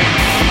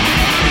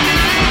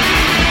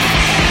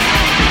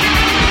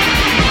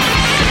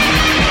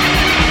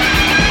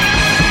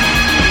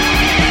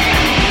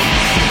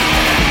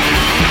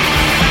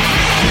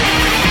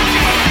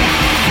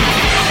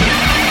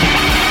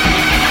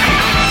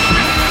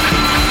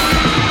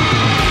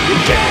 You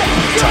can't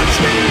touch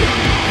me,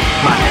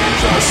 my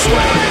hands are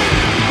swelling.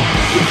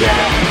 You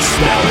can't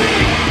smell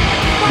me,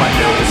 my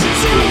nose is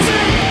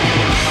losing.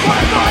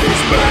 My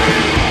body's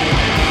burning,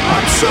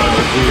 I'm so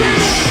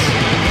grease.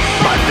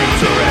 My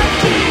things are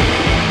empty,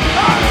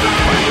 I'm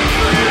playing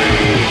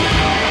free.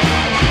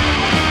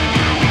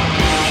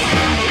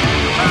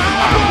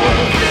 I'm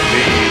working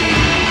me.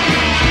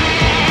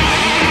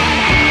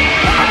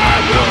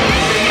 I'm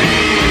working me.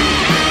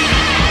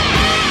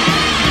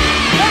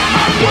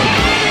 I'm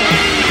working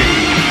me.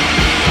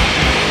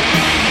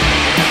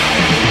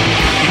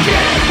 You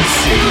can't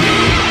see me,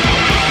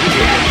 you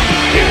can't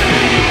hear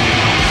me,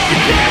 you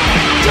can't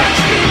touch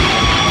me,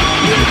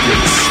 you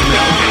can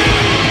smell me.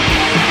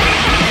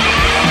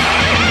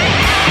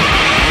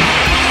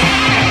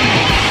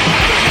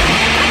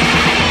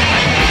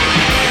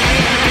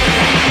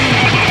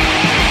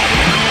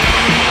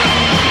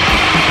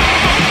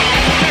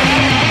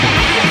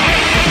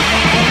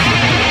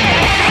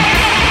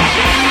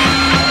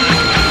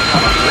 I'm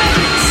a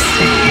planting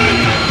seed,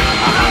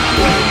 I'm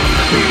working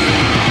free.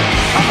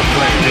 I'm a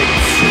planting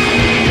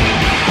seed,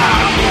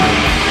 I'm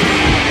working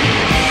free.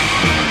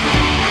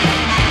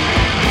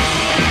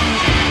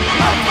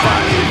 I'm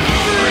finally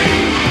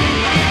free.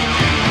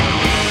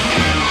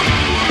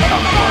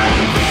 I'm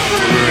finally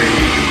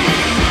free.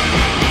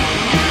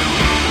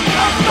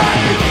 I'm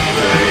finally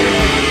free.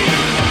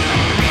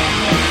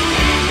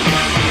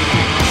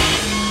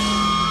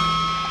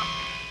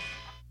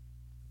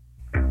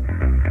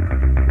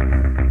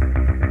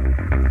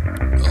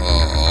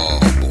 Oh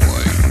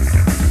boy.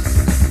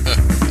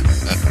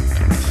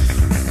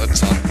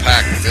 Let's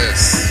unpack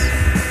this.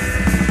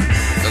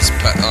 Let's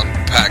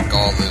unpack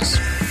all this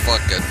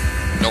fucking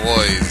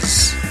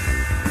noise.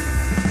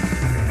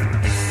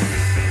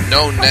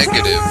 No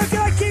negative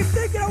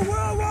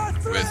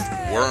with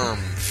worm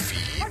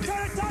feed.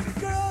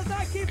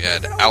 We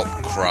had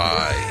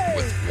outcry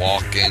with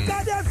walking.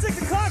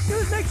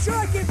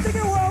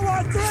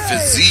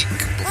 Physique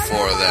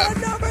before them.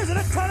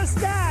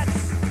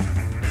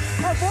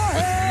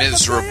 With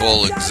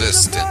miserable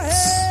existence.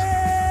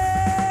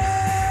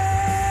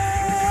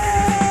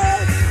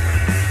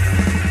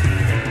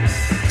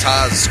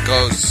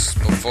 Tascos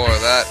before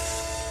that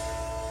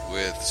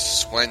with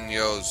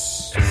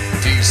Sueños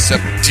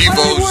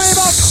Deceptivos.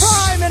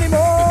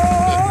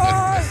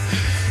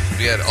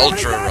 We had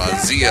Ultra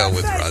Razia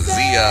with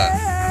Razia.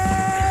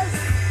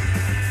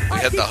 We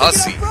had the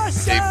Hussy,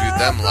 debuted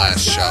them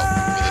last show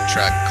with a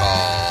track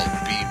called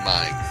Be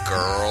My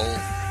Girl.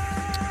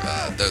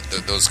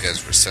 Those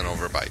guys were sent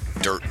over by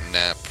Dirt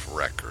Nap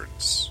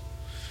Records.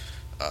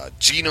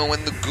 Gino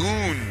and the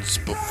Goons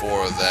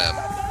before them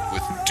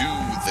with Do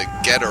the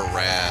Get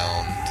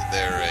Around.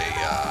 They're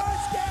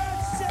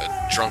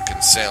a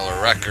Drunken Sailor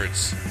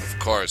Records, of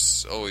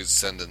course, always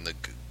sending the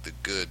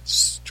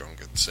goods.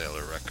 Drunken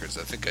Sailor Records.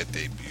 I think I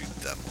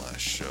debuted them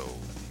last show.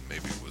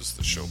 Maybe it was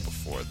the show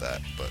before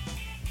that, but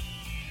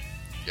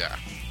yeah.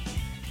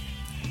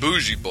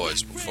 Bougie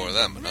Boys before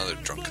them, another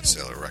Drunken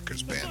Sailor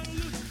Records band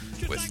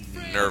with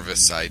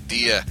Nervous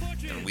Idea,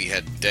 and we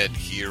had Dead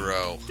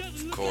Hero,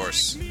 of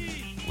course,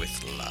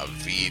 with La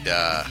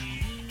Vida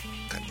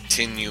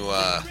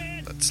Continua.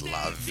 That's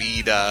La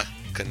Vida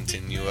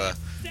Continua.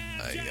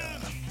 I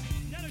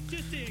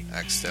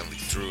accidentally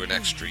threw an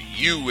extra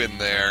U in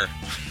there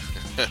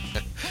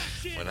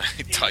when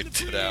I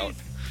typed it out.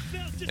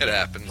 It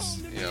happens.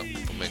 You know,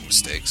 people make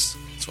mistakes.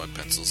 That's why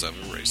pencils have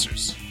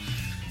erasers.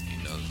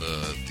 You know,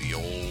 the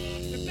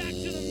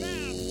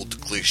old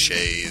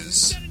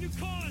cliches.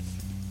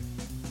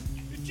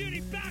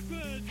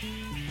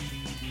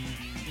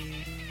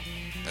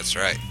 That's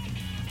right.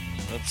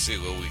 Let's see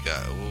what we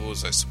got. What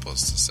was I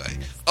supposed to say?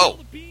 Oh!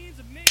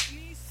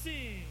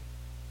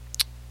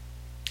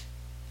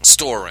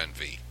 Store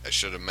envy. I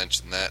should have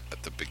mentioned that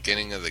at the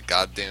beginning of the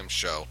goddamn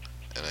show,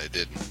 and I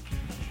didn't.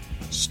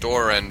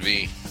 Store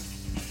envy.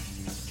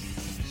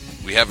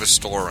 We have a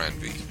store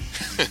envy.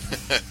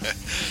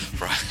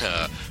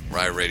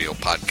 Riot Radio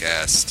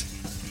Podcast.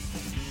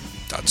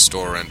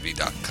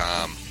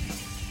 .storeenvy.com.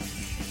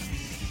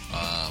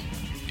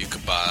 You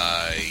could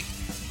buy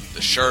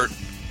the shirt,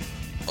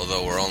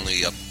 although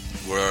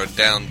we're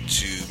down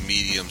to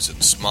mediums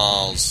and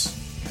smalls.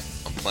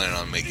 I'm planning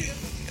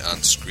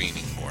on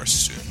screening more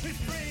soon.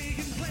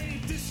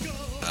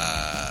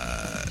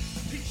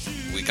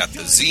 We got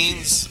the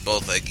zines,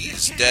 both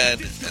Eggy's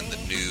Dead and the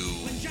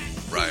new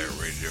Riot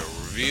Radio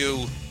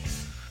Review.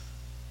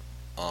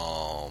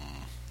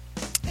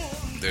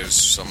 There's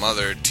some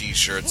other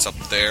t-shirts up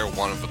there,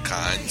 one of a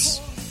kinds,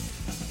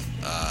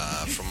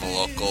 from a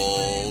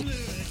local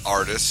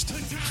artist.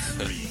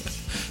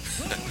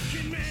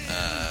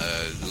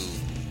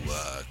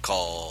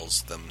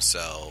 calls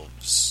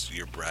themselves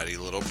Your Bratty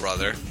Little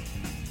Brother.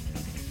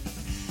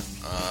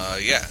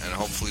 Yeah, and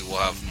hopefully we'll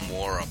have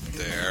more up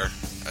there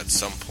at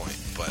some point,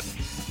 but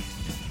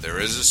there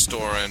is a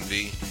store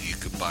Envy. You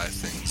could buy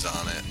things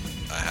on it.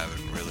 I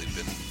haven't really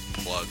been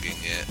plugging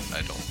it,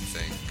 I don't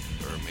think,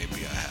 or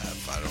maybe I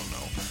have, I don't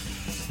know.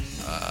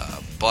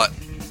 But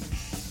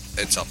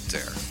it's up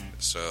there,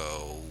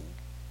 so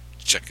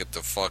check it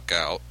the fuck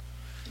out.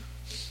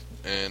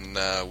 And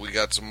we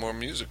got some more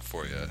music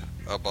for you.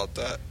 How about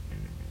that?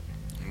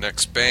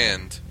 Next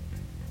band,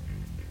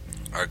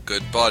 our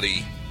good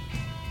buddy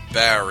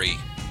Barry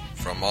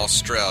from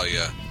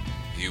Australia.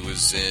 He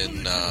was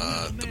in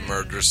the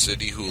Murder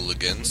City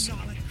Hooligans,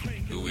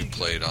 who we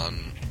played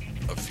on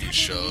a few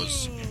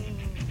shows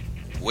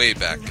way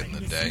back in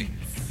the day.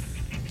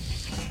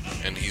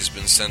 And he's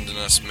been sending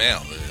us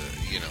mail. The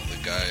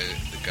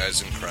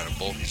guy's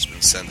incredible. He's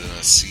been sending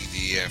us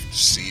CD after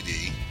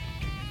CD.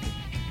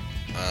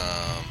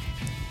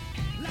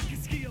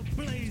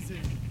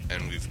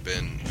 And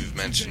we've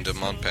mentioned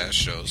him on past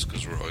shows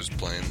because we're always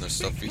playing the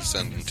stuff he's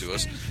sending to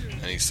us.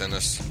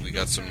 And we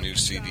got some new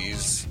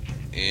CDs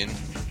in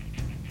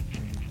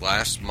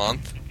last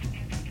month.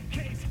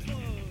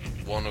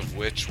 One of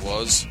which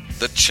was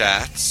The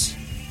Chats.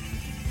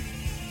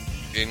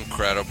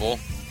 Incredible.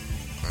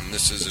 And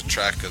this is a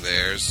track of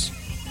theirs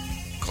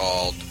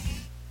called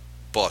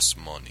Bus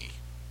Money.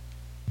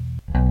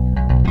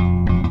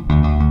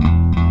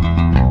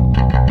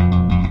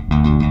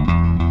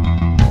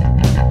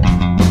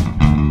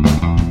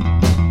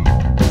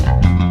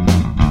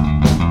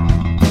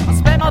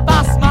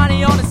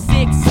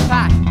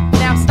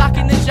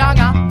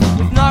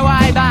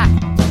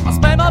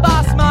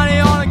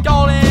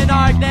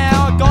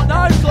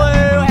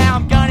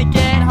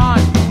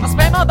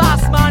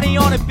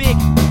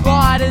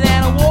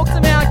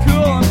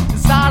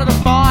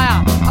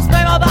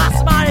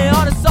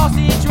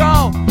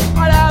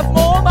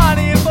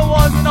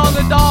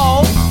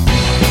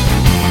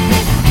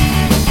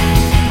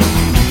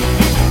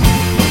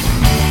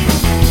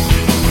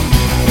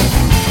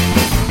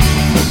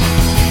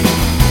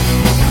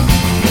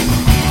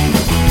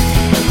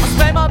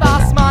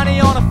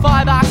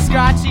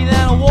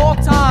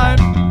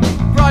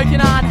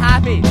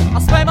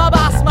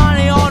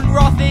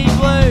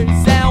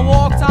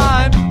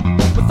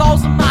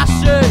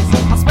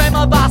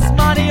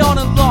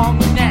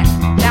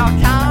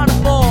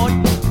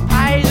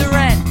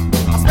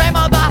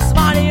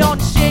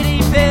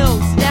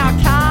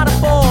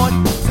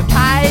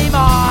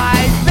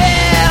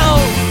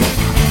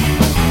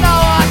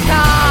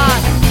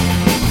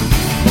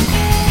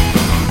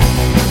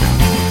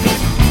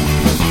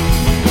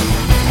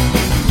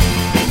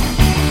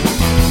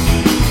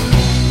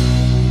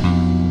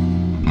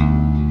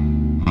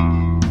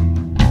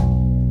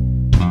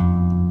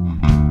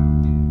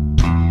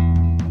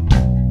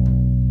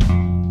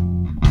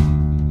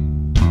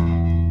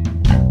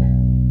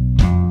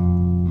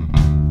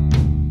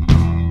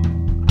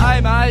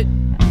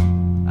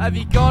 Have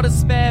you got a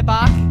spare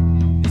buck?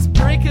 This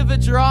prick of a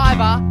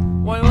driver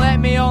won't let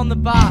me on the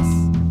bus.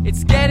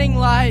 It's getting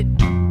late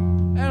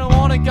and I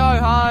want to go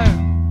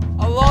home.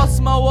 I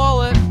lost my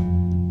wallet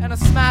and I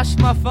smashed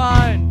my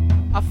phone.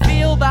 I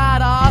feel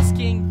bad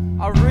asking,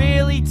 I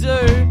really do,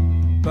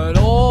 but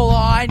all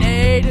I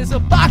need is a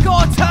buck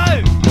or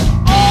two.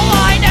 All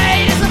I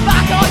need is a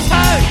buck or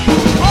two.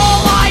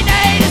 All I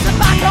need is a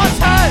buck or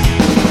two.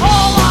 All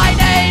I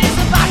need is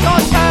a buck or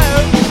two.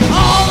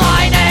 All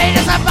I need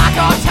is a buck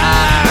or two.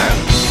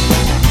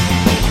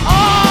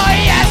 Oh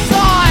yes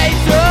I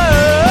do.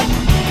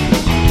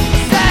 I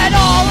said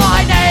all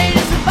I need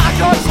is a buck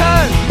or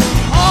two.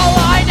 All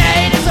I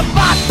need is a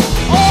buck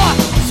or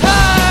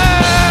two.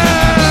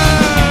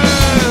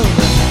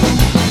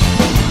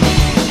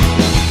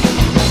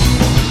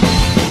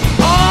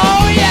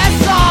 Oh yes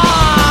I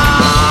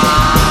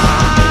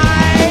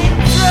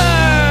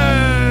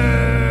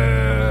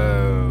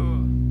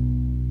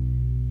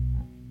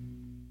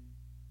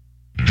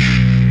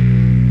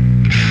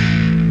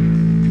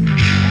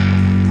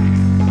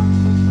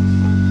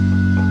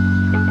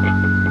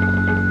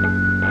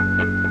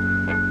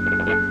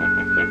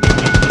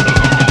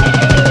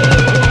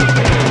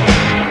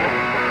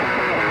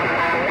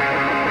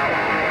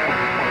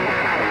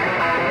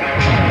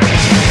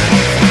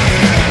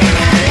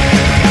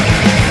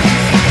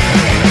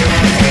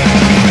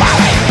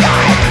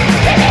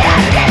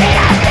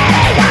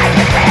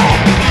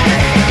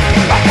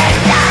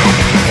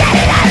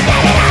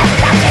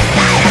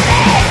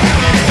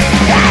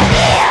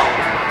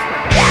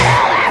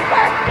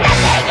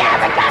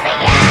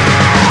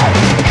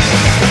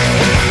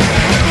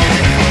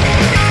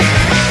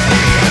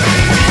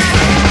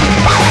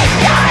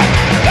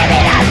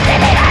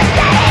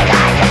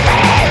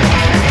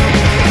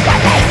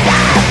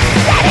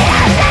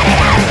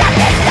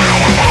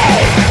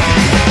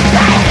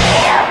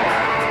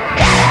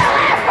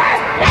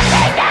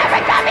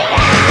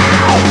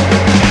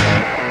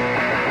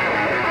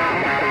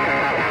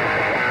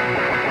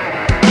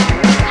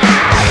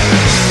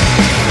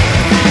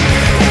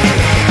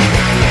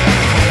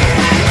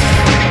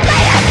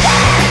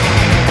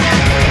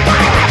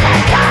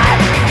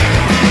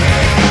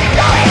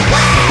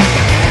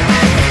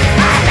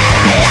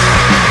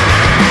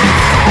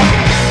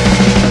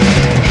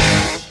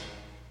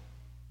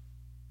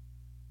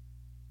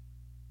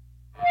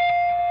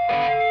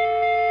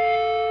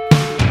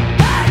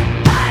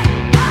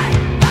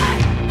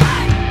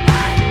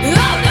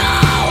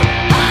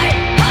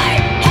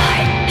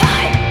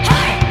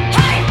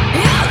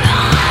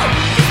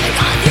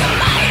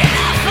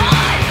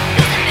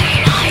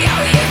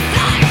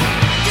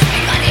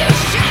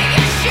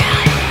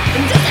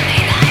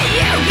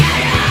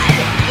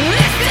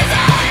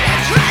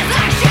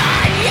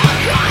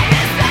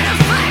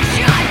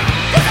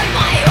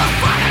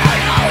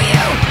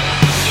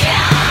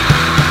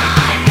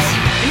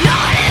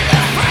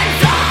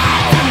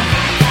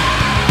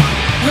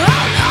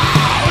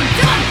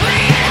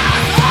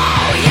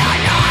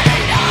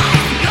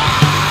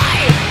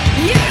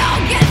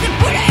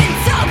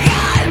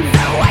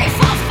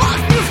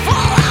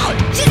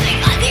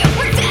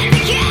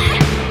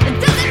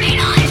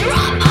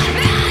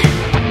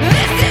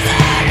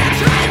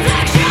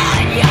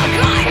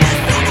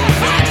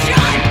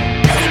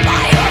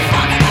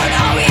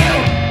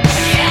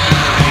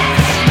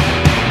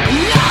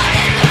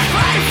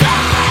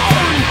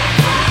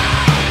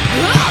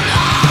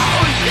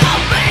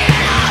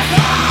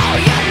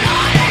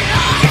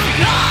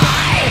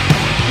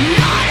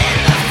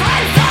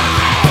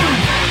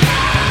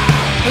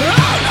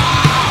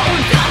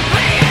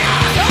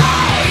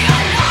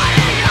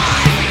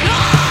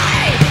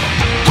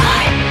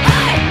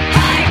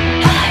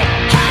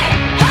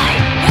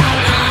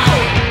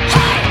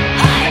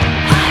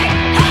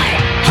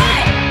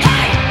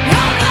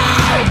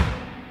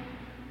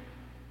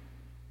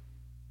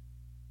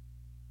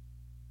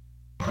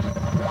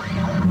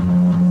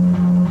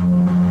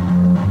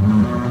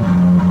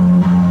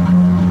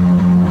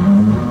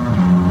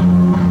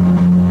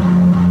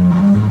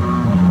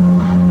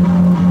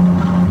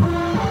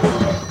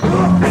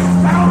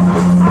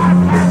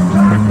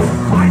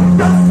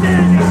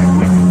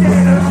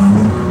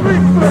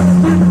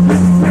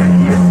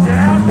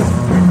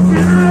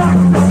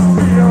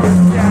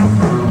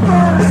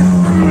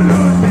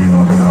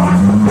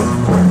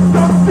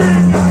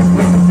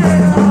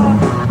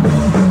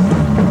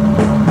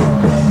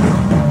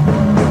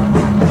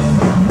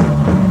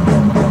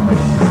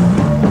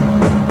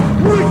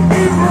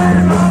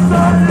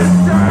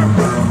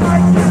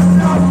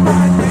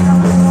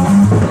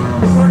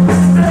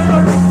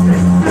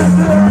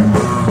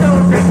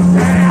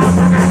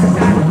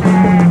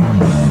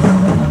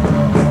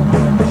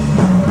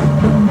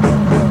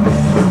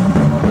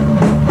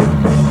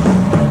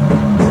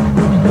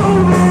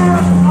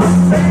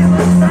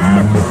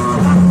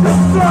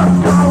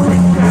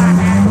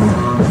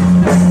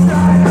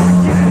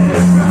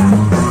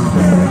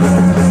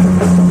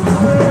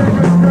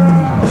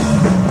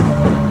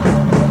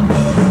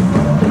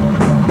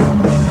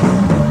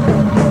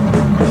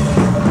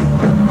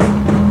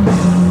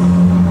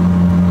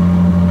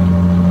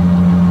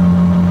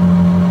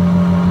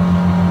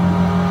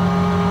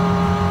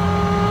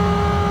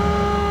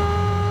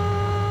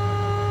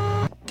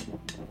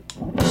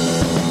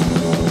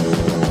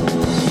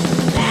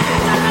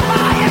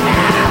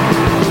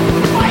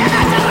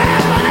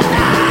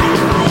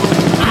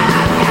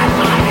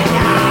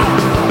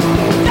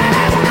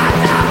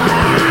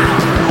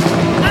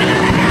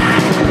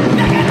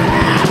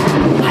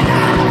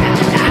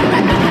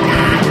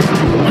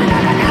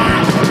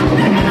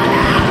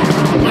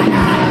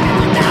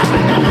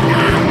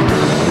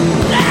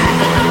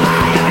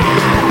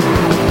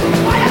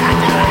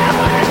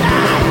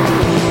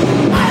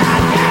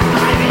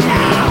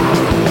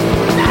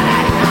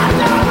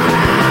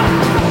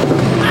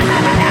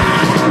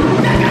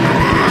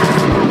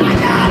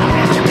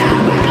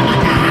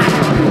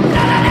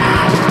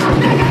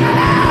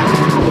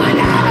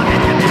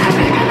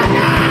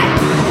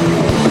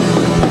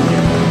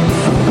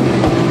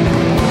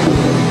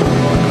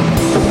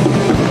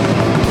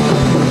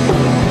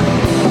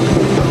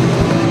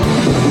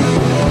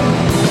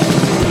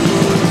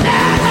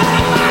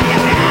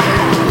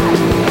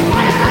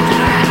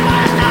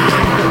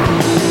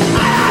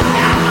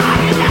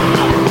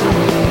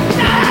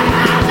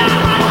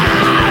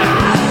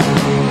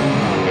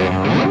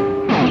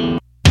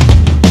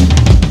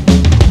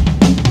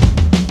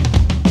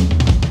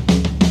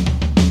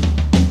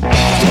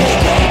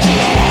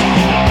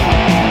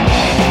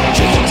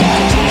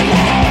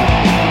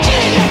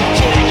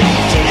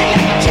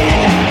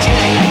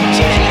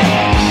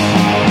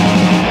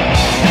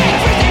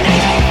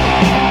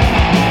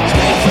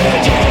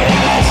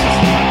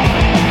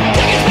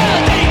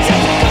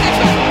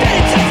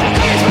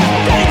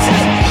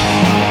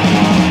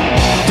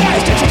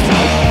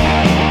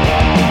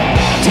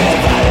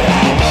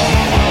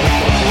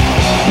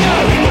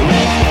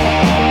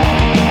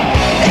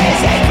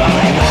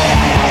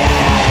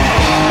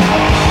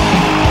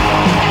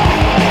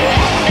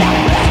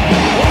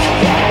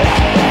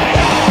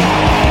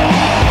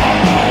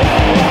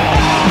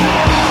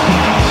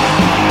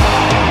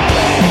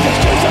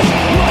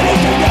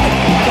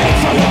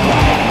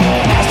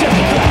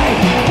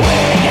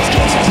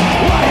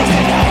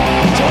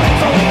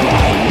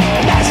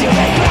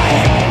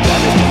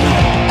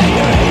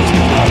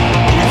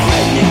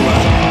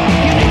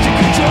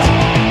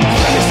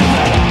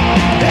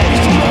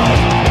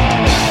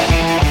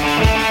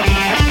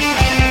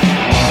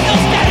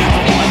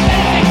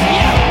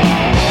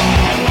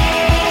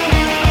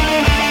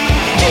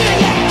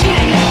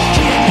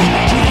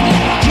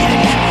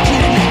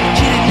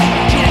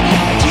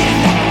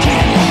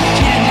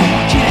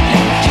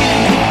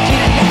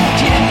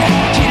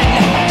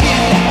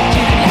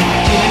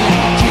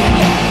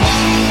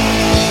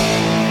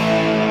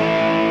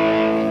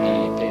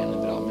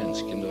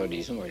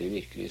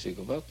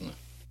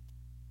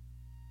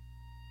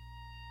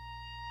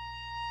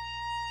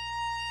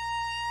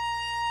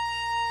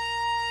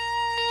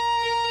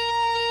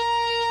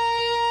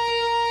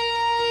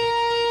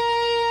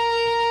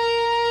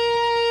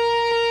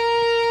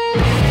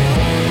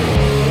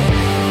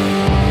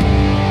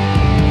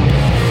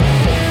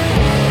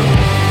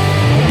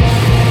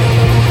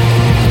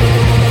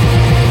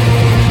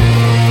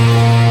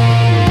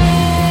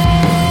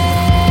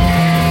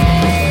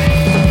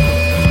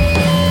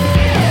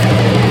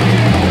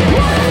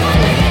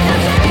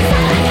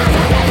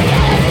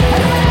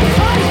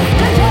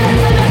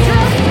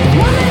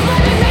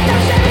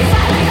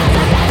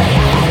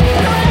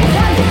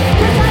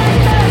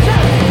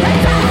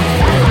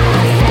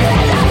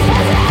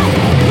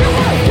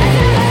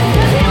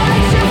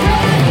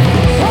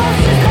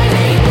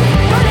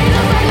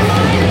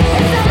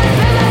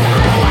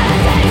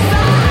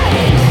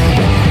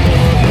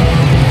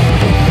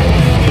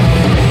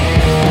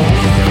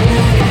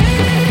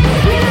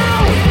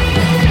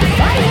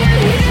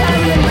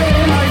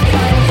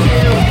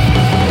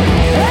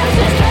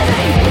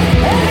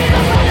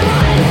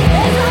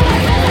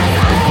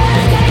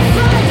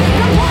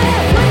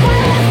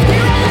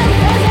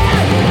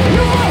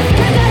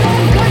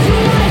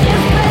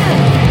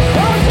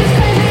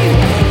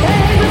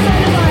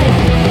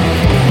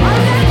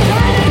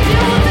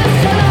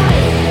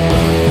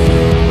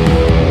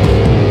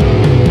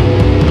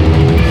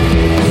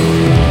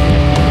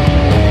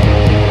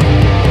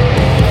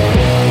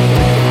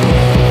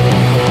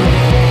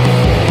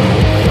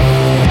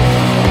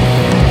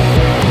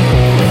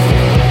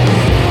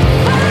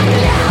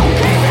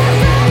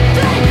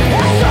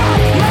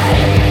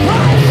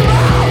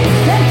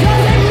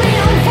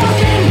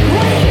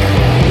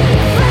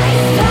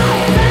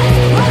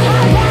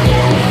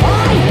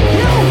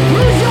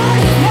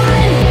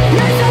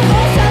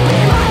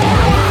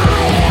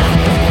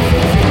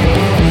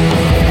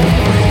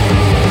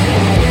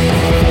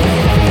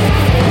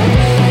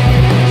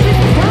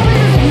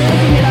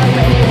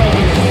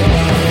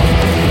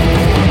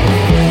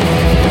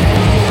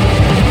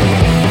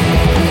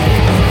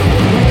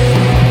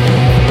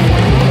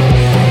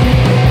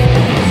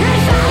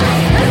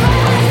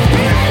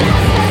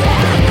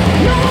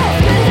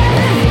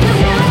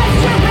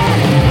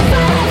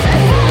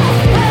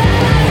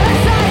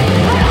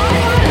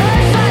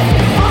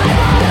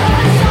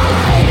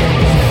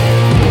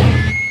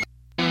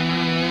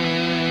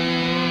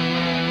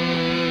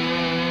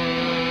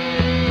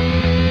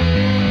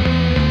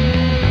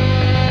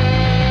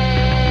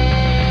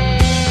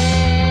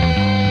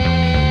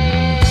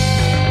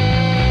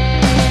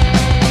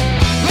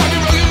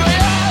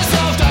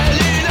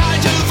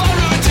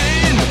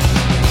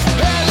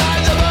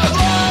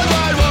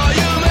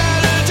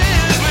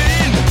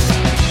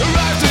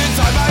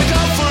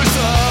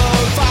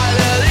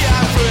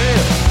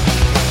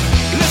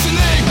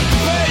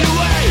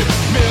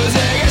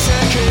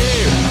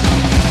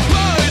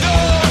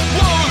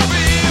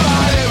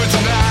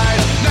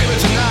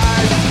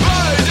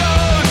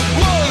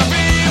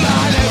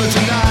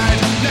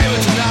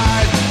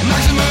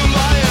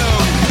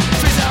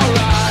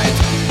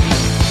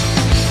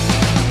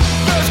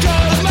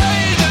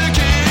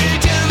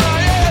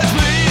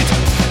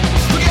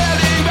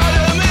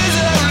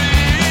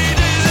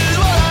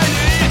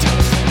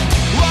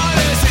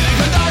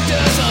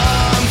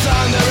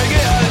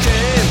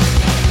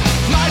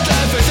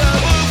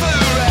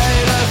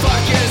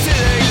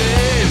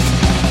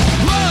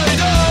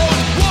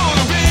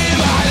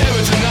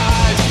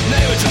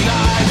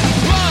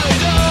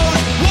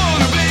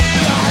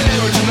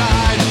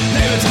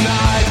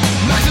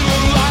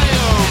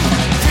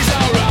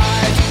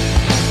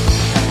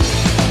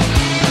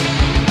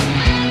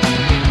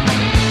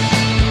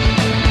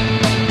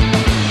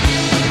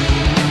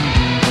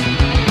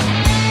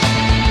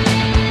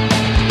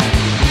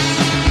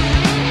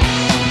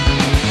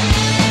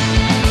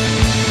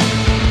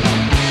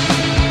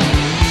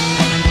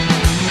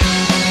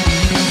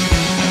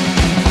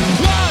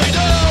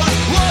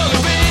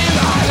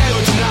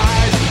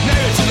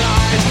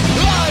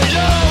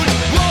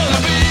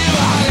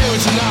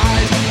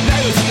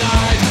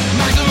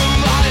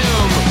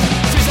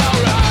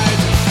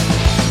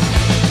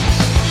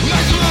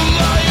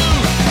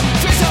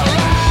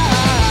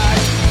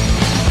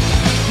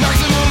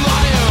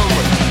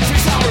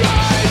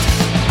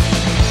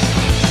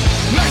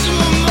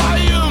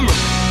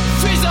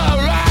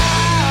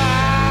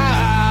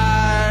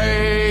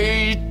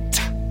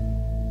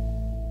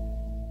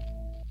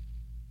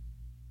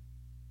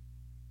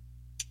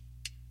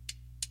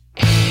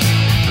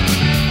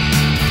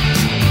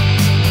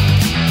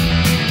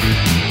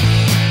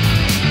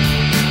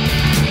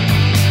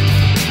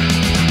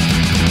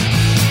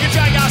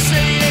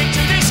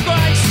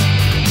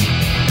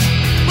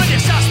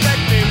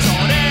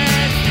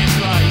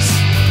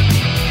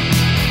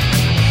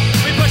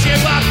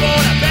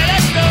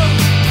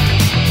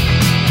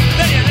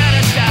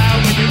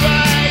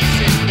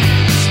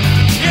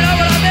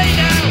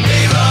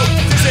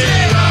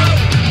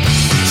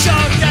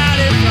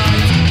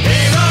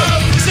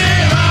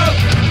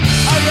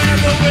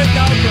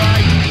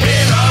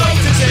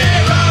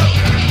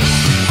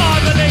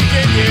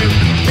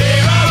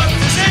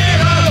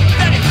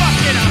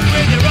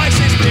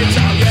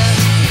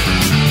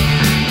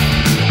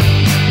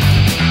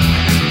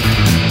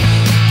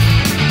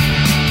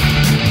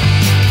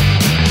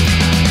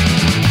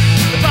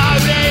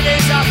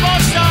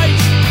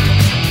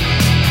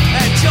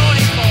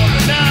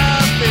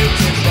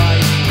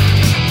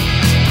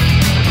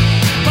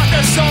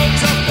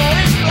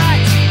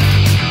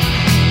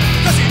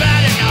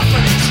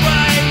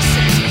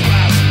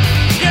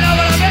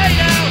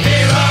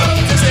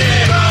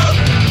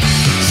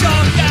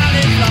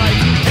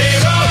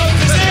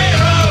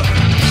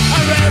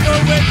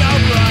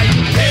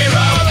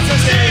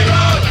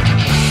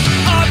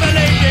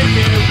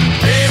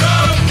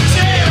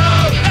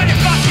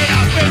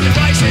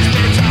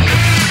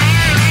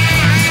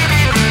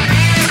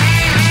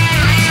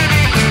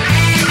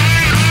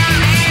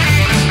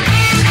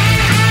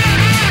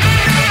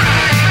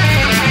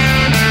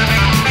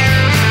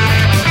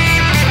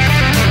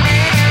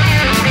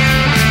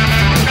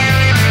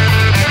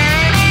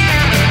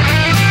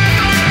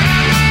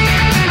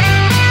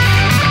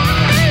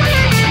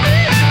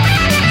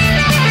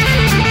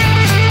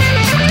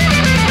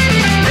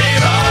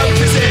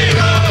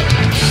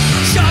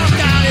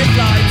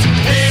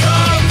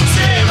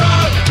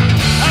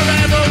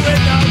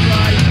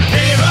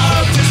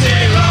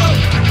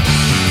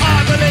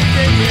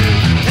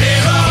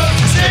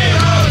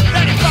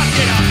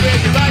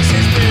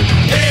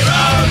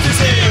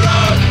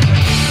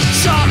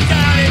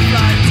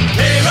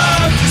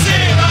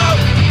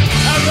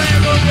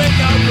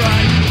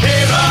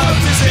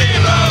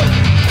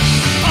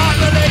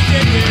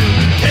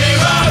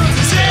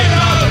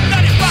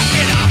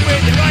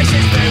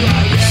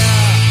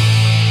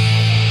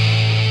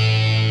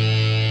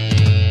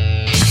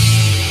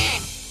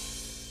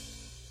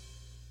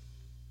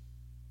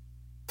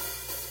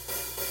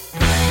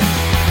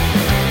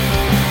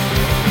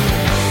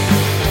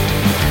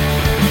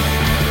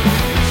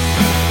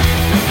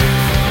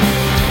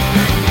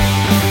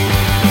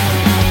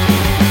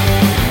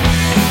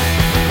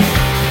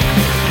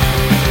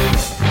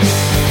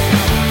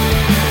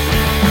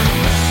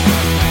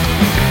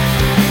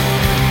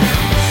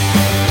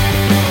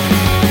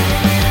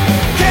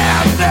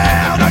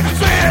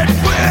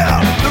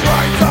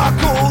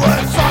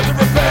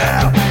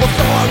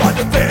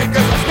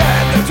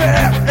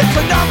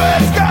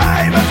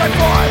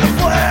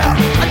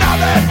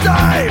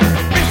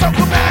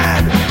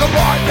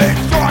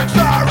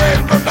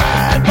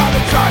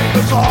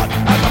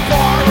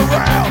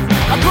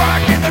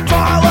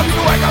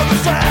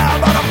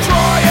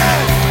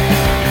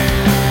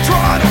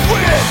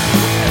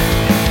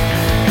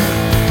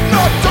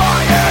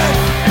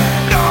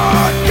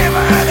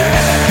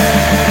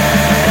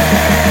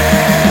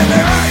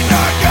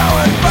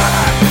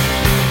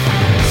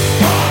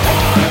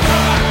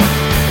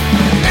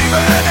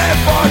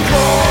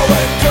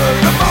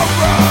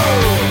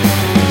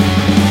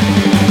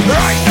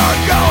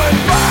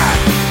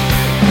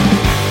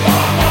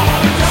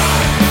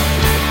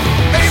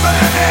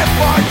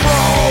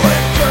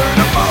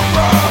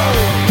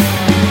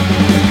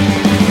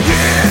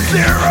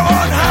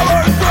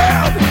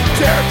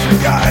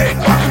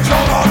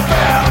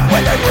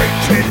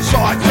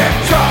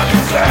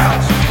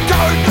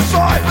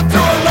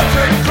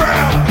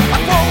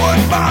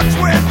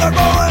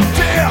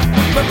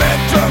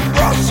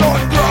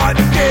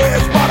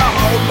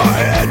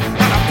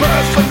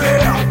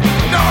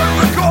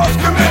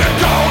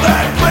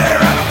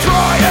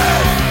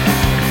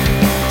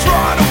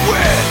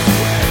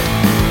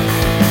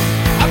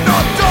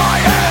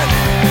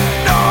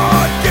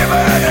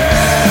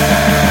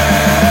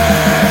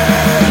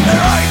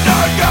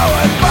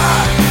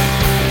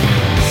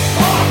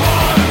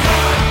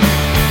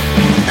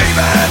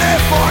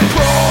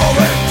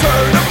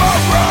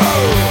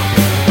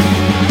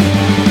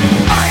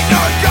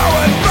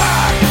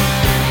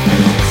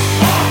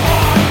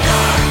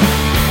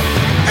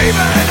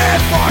Even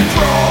if I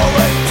crawl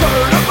into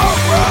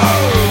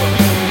tomorrow.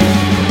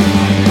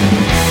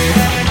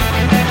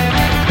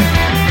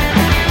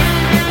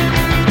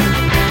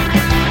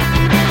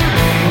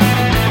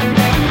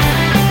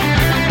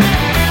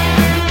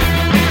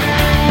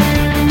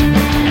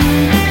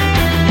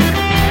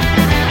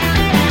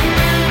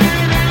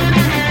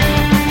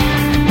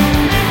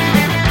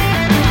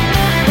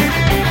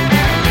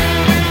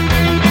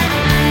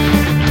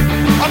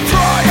 I'm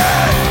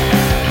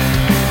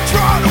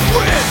trying to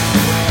win,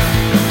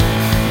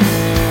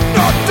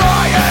 not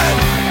dying,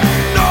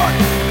 not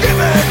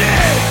giving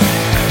in.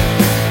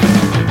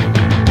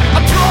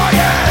 I'm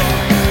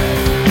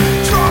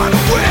trying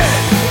to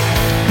win,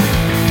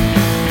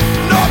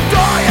 not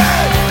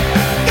dying,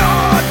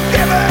 not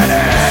giving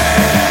in.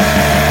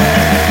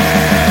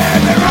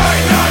 There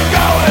ain't no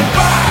going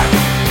back.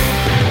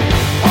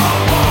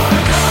 I'm on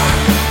attack.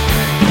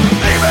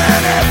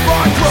 Even if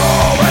I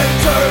crawl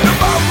into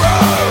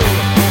tomorrow,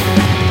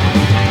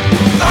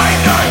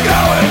 ain't no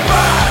going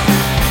back.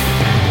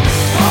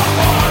 I'm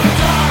on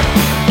attack.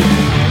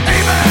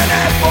 Even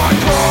if I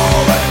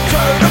crawl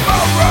into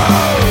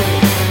tomorrow,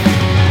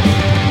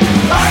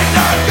 ain't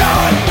no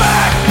going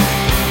back.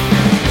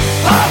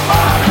 I'm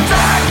on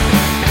attack.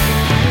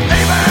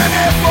 Even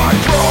if I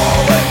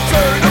crawl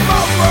into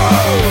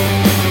tomorrow,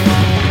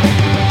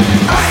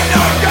 ain't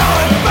no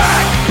going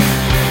back.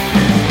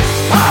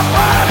 I'm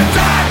on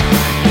attack.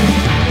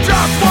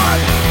 Just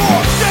one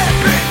more step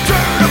into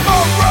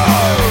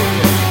tomorrow.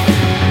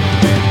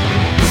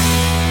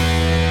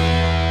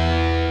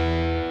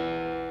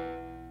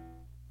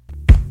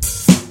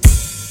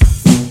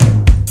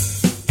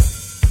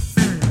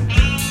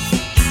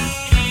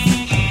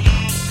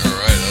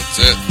 Alright, that's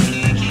it.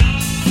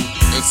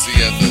 That's the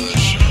end of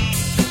this show.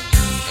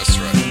 That's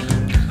right.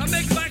 I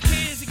make my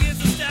case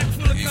against a stack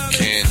full of You comics.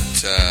 can't,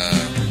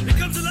 Here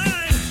comes the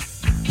line.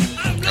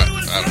 I'm I going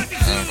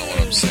don't know what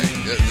I'm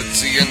saying.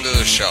 It's the end of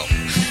the show.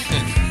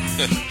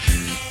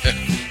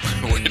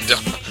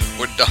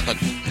 We're done.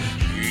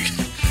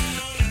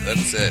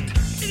 That's it.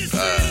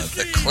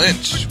 The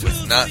Clinch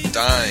with Not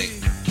Dying.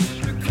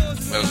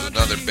 That was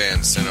another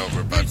band sent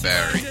over by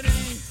Barry.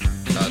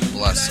 God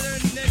bless him.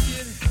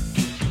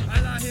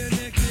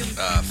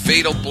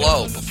 Fatal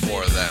Blow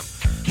before them.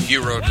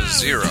 Hero to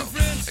Zero.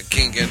 I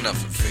can't get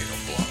enough of Fatal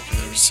Blow.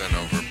 They were sent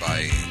over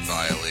by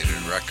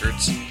Violated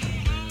Records.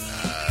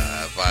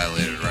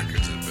 Violated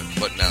Records have been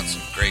putting out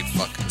some great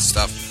fucking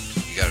stuff.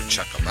 You gotta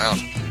check them out.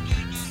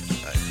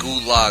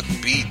 Gulag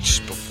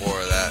Beach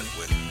before that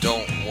with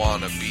Don't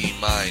Wanna Be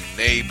My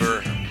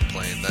Neighbor.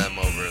 Playing them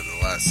over the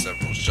last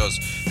several shows.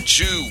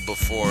 Chew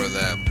before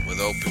them with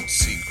Open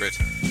Secret.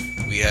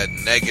 We had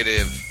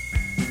Negative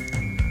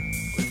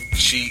with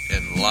Cheat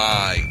and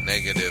Lie.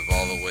 Negative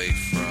all the way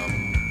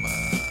from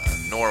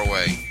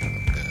Norway,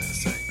 I'm gonna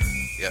say.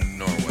 Yeah,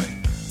 Norway.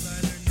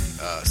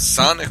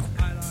 Sonic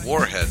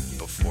Warhead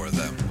before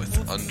them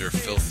with Under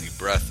Filthy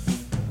Breath.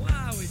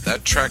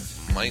 That track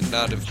might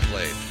not have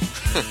played.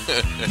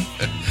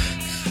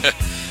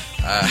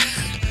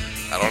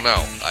 I don't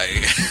know.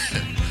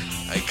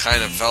 I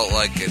kind of felt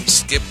like it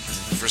skipped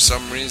for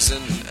some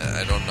reason.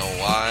 I don't know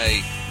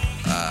why.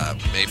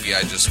 Maybe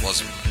I just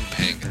wasn't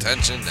paying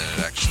attention and it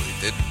actually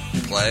did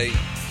play.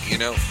 You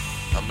know,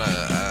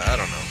 I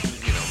don't know.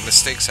 You know,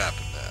 mistakes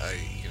happen.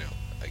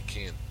 I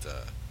can't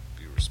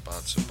be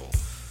responsible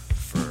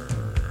for.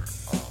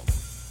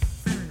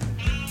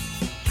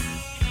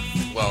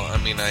 Well, I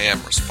mean, I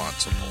am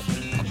responsible.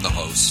 I'm the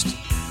host.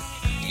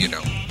 You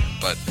know,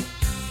 but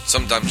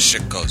sometimes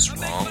shit goes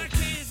wrong.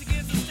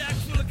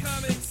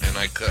 And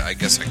I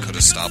guess I could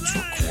have stopped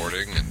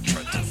recording and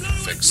tried to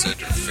fix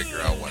it or figure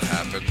out what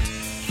happened,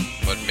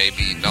 but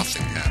maybe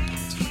nothing happened.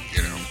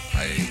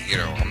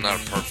 I'm not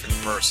a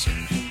perfect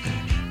person.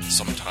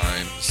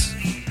 Sometimes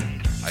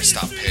I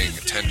stop paying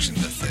attention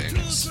to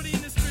things,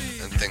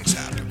 and things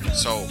happen.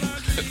 So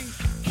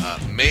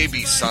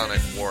maybe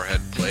Sonic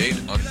Warhead played.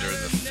 Under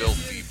the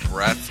Filthy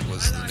Breath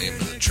was the name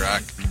of the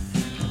track,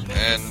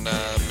 and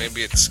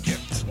maybe it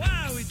skipped.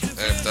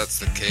 And if that's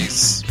the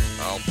case,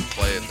 I'll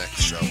play it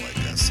next show, I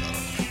guess. I don't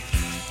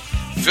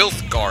know.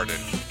 Filth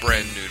Garden,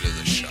 brand new to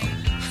the show.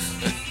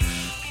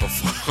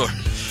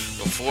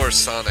 Before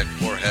Sonic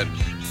Warhead,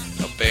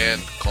 a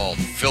band called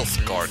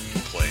Filth Garden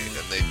played,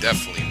 and they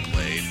definitely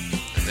played,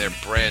 and they're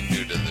brand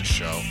new to the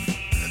show.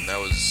 And that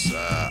was,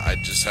 I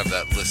just have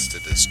that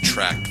listed as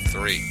track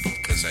 3,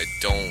 because I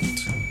don't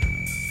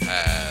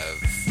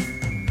have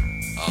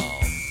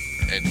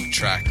any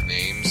track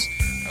names.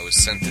 I was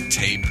sent a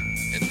tape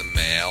in the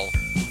mail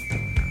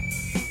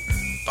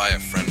by a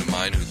friend of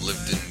mine who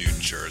lives in New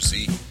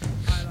Jersey.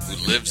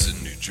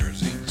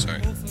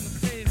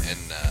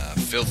 And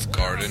Filth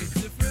Garden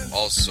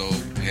also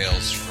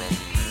hails from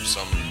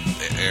some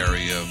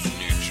area of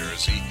New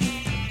Jersey,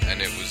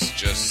 and it was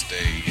just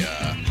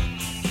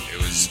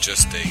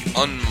a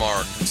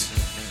unmarked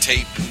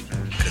tape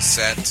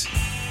cassette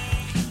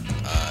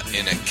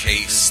in a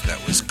case that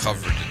was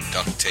covered in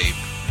duct tape,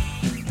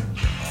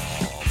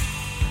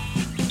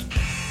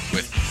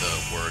 with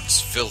the words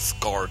Filth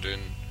Garden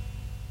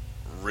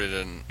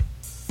written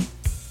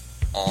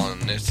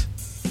on it,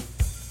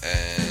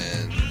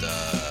 and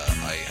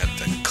I had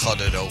to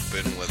cut it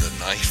open with a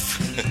knife,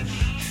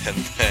 and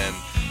then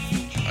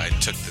I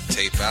took the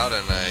tape out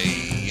and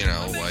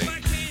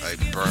I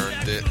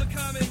burned it,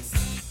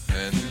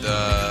 and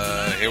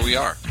here we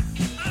are.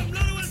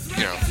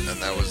 And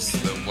that was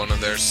one of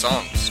their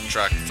songs,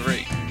 track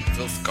 3,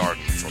 Filth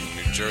Garden from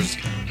New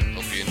Jersey.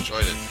 Hope you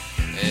enjoyed it.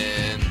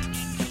 And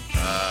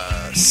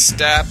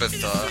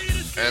Stabitha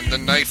and the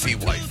Knifey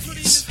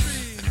Wifeys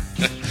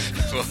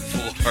for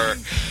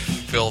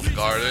Filth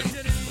Garden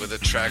with a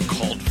track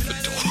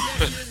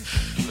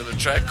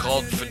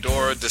called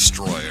Fedora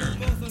Destroyer.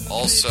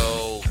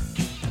 Also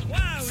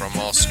from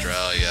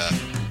Australia,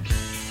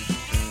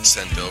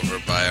 sent over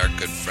by our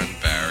good friend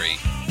Barry.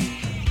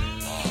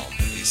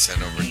 He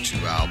sent over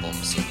 2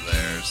 albums of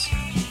theirs,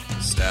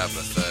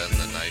 Stabitha and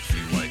the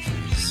Knifey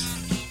Wifeys,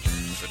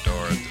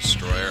 Fedora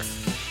Destroyer.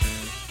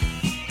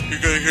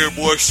 You're gonna hear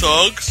more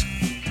songs.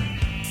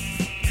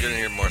 You're gonna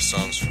hear more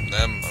songs from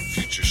them on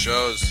future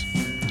shows.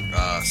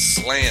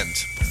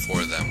 Slant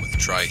before them with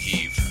Try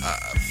Heave.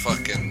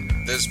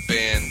 This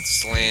band,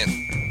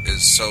 Slant,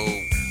 is so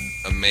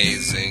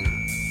amazing.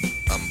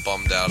 I'm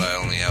bummed out I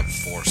only have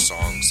 4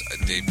 songs. I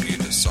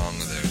debuted a song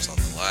of theirs on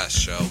the last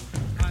show.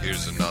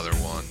 Here's another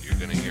one. You're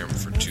going to hear them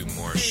for 2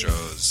 more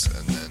shows.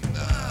 And then,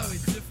 I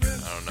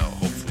don't know,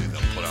 hopefully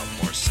they'll put out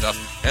more stuff.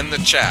 And the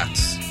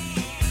Chats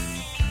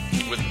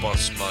with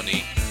Bus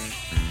Money,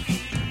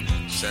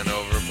 sent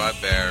over by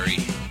Barry,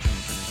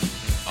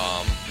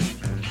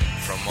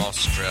 from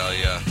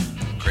Australia.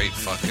 Great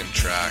fucking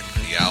track.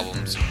 The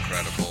album's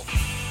incredible.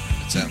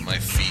 It's at my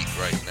feet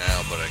right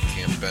now, but I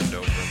can't bend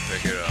over and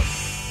pick it up.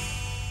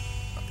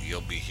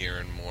 You'll be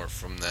hearing more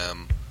from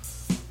them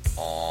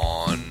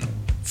on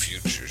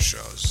future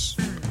shows.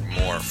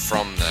 More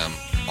from them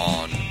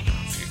on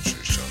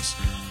future shows.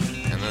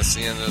 And that's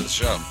the end of the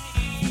show.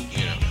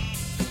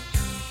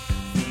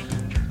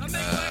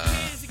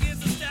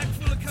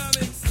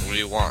 What do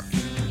you want?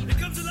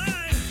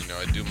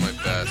 I do my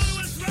best.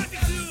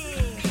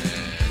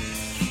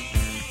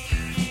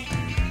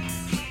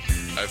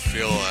 And I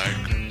feel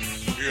like,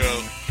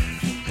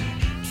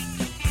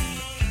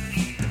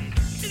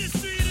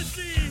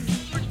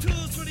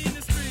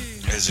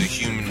 as a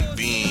human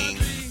being,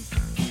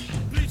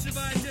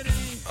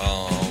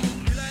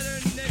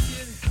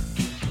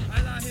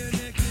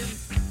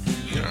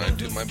 I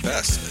do my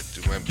best.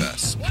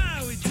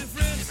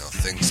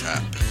 Things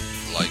happen.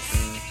 Life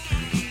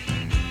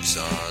moves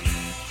on.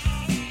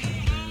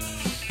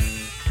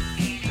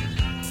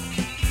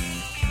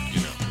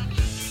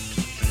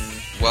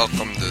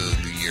 Welcome to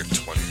the year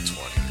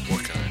 2020.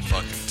 What can I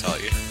fucking tell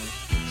you?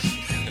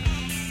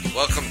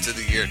 Welcome to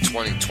the year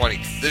 2020.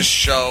 This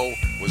show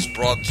was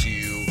brought to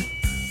you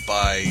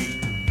by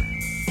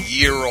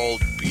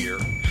Year-Old Beer.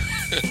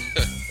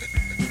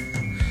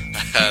 I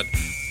had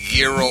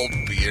Year-Old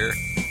Beer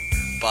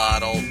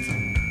bottled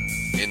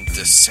in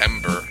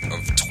December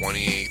of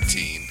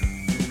 2018.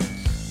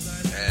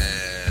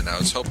 And I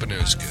was hoping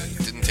it was good.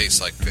 It didn't taste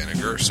like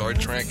vinegar, so I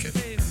drank it.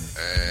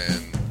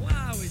 And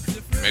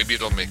maybe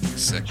it'll make me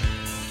sick.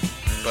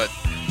 But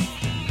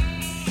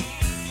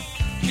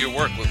you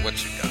work with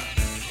what you got,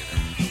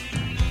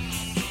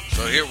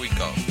 So here we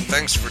go.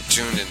 Thanks for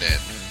tuning in.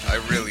 I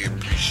really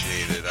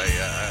appreciate it.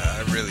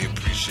 I really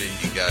appreciate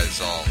you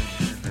guys all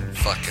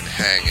fucking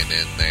hanging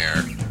in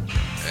there.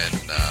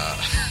 And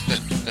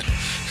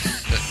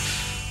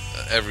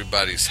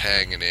everybody's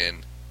hanging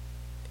in,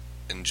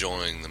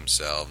 enjoying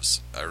themselves.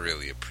 I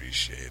really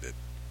appreciate it.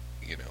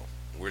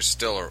 We're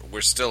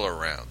still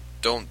around.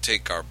 Don't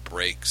take our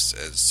breaks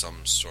as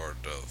some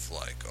sort of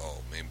like,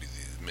 oh, maybe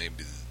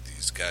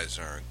these guys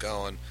aren't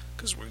going,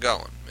 because we're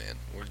going, man.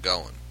 We're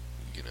going.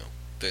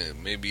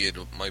 Maybe it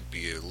might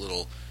be a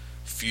little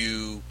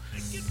few.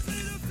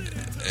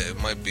 It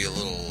might be a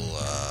little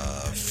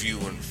few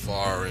and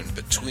far in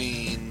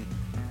between.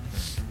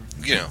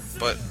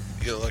 But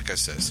like I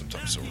said,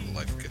 sometimes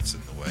life gets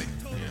in the way.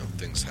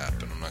 Things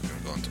happen. I'm not going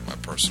to go into my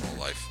personal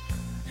life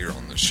here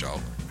on the show,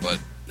 but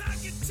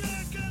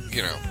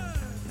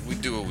we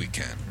do what we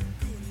can.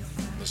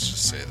 Let's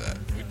just say that.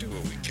 We do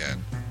what we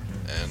can.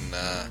 And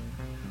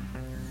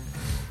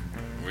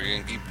we're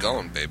going to keep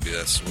going, baby.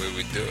 That's the way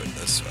we do it.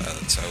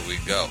 That's how we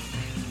go.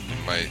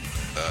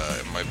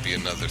 It might be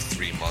another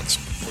 3 months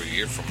before you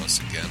hear from us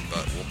again,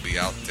 but we'll be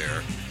out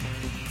there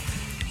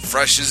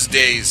fresh as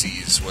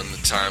daisies when the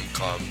time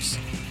comes.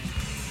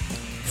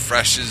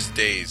 Fresh as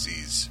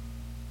daisies.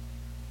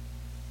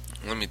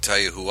 Let me tell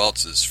you who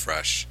else is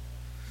fresh.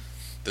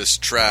 This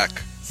track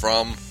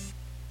from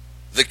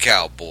The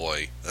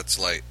Cowboy. That's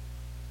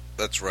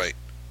right,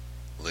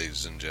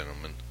 ladies and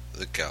gentlemen.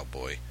 The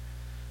Cowboy.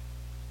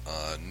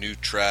 New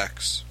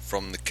tracks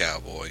from The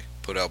Cowboy,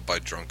 put out by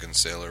Drunken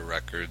Sailor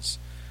Records.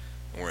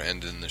 And we're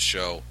ending the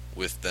show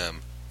with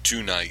them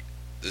tonight.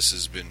 This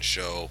has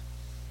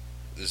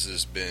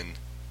been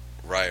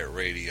Riot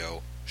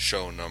Radio,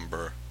 show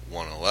number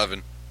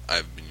 111.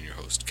 I've been your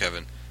host,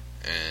 Kevin,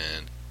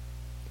 and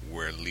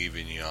we're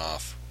leaving you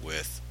off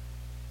with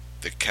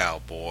The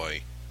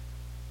Cowboy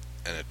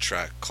and a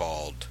track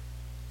called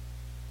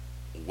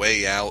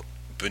Way Out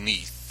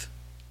Beneath.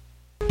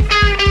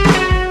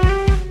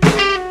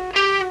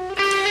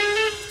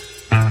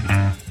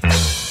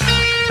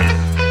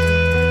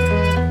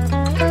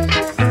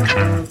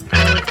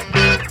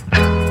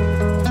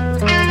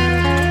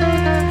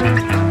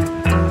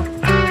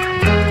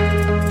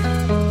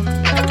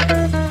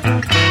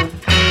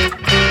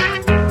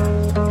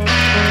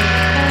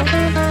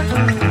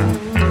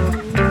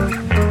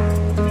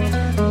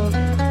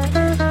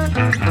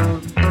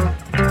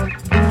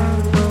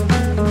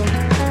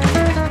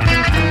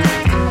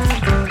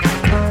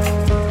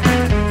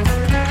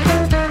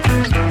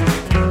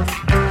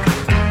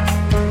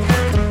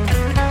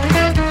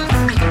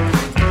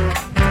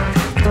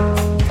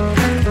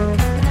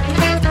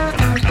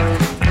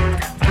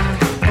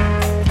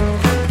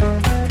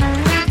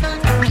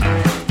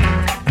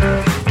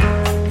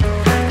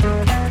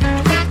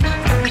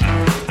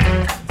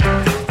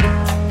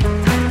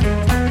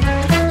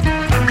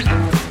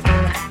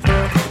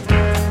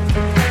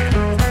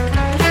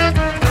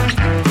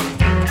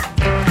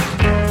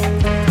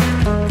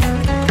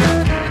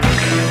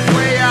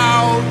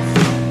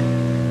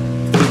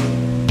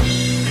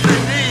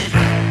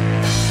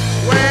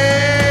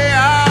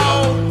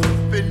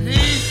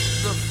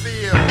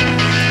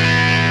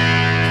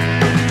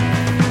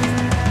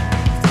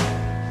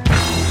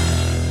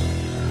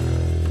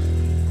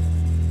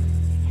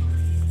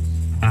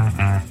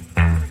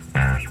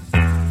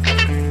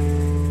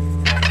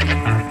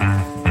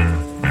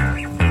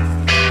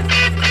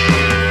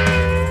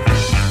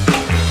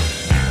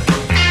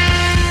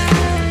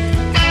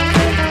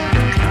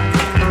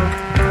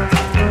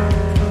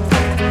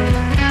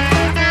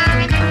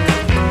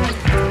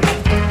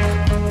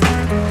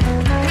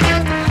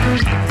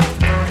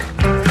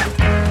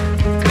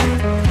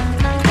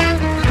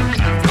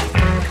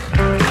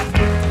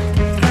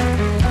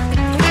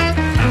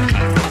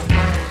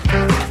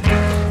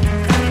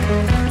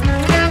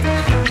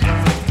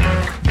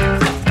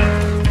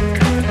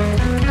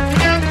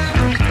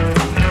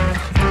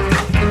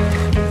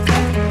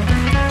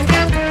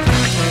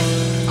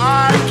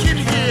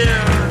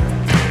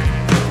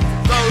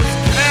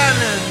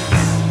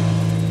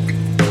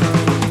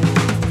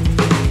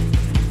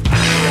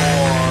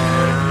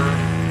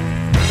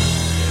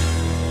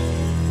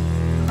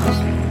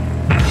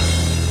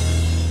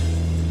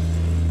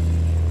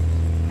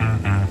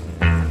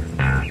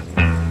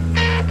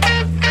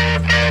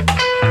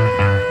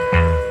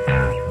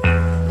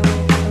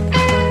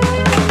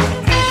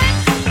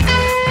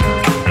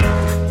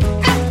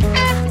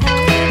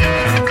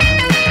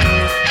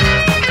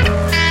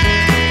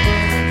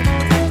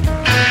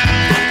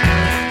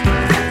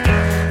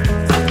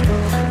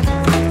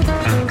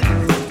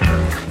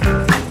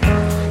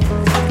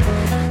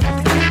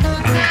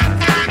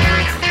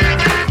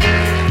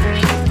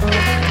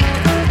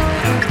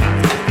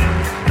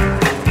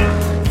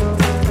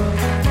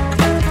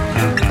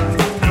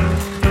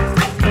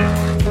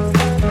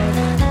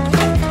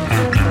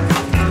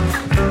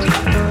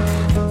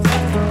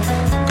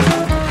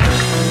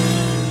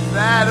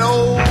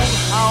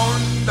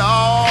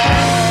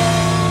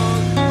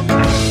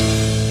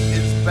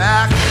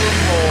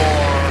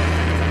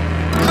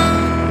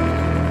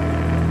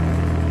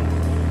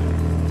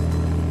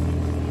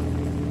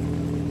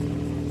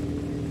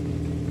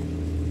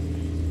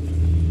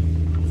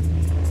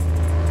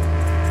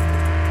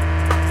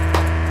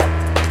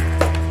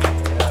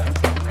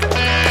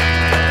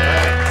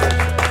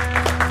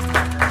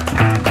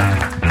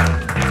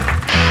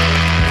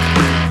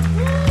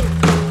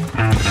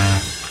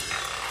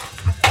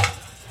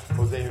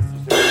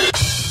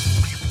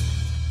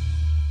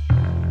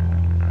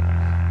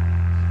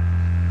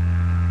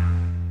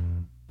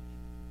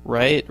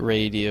 Riot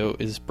Radio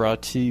is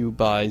brought to you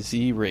by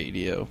Z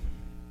Radio.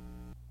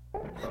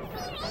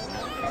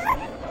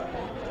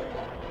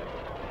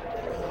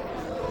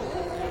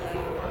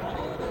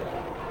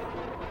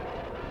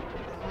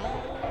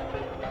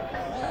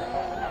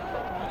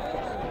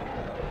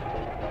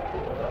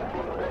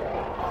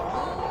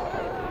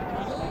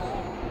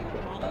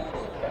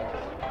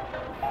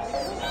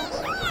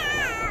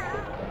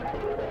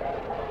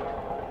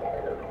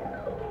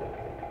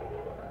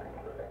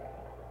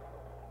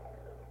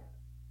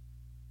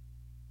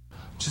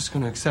 Just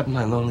gonna accept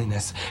my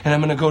loneliness, and I'm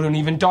gonna go to an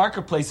even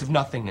darker place of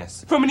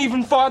nothingness. From an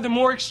even farther,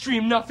 more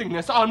extreme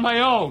nothingness on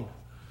my own.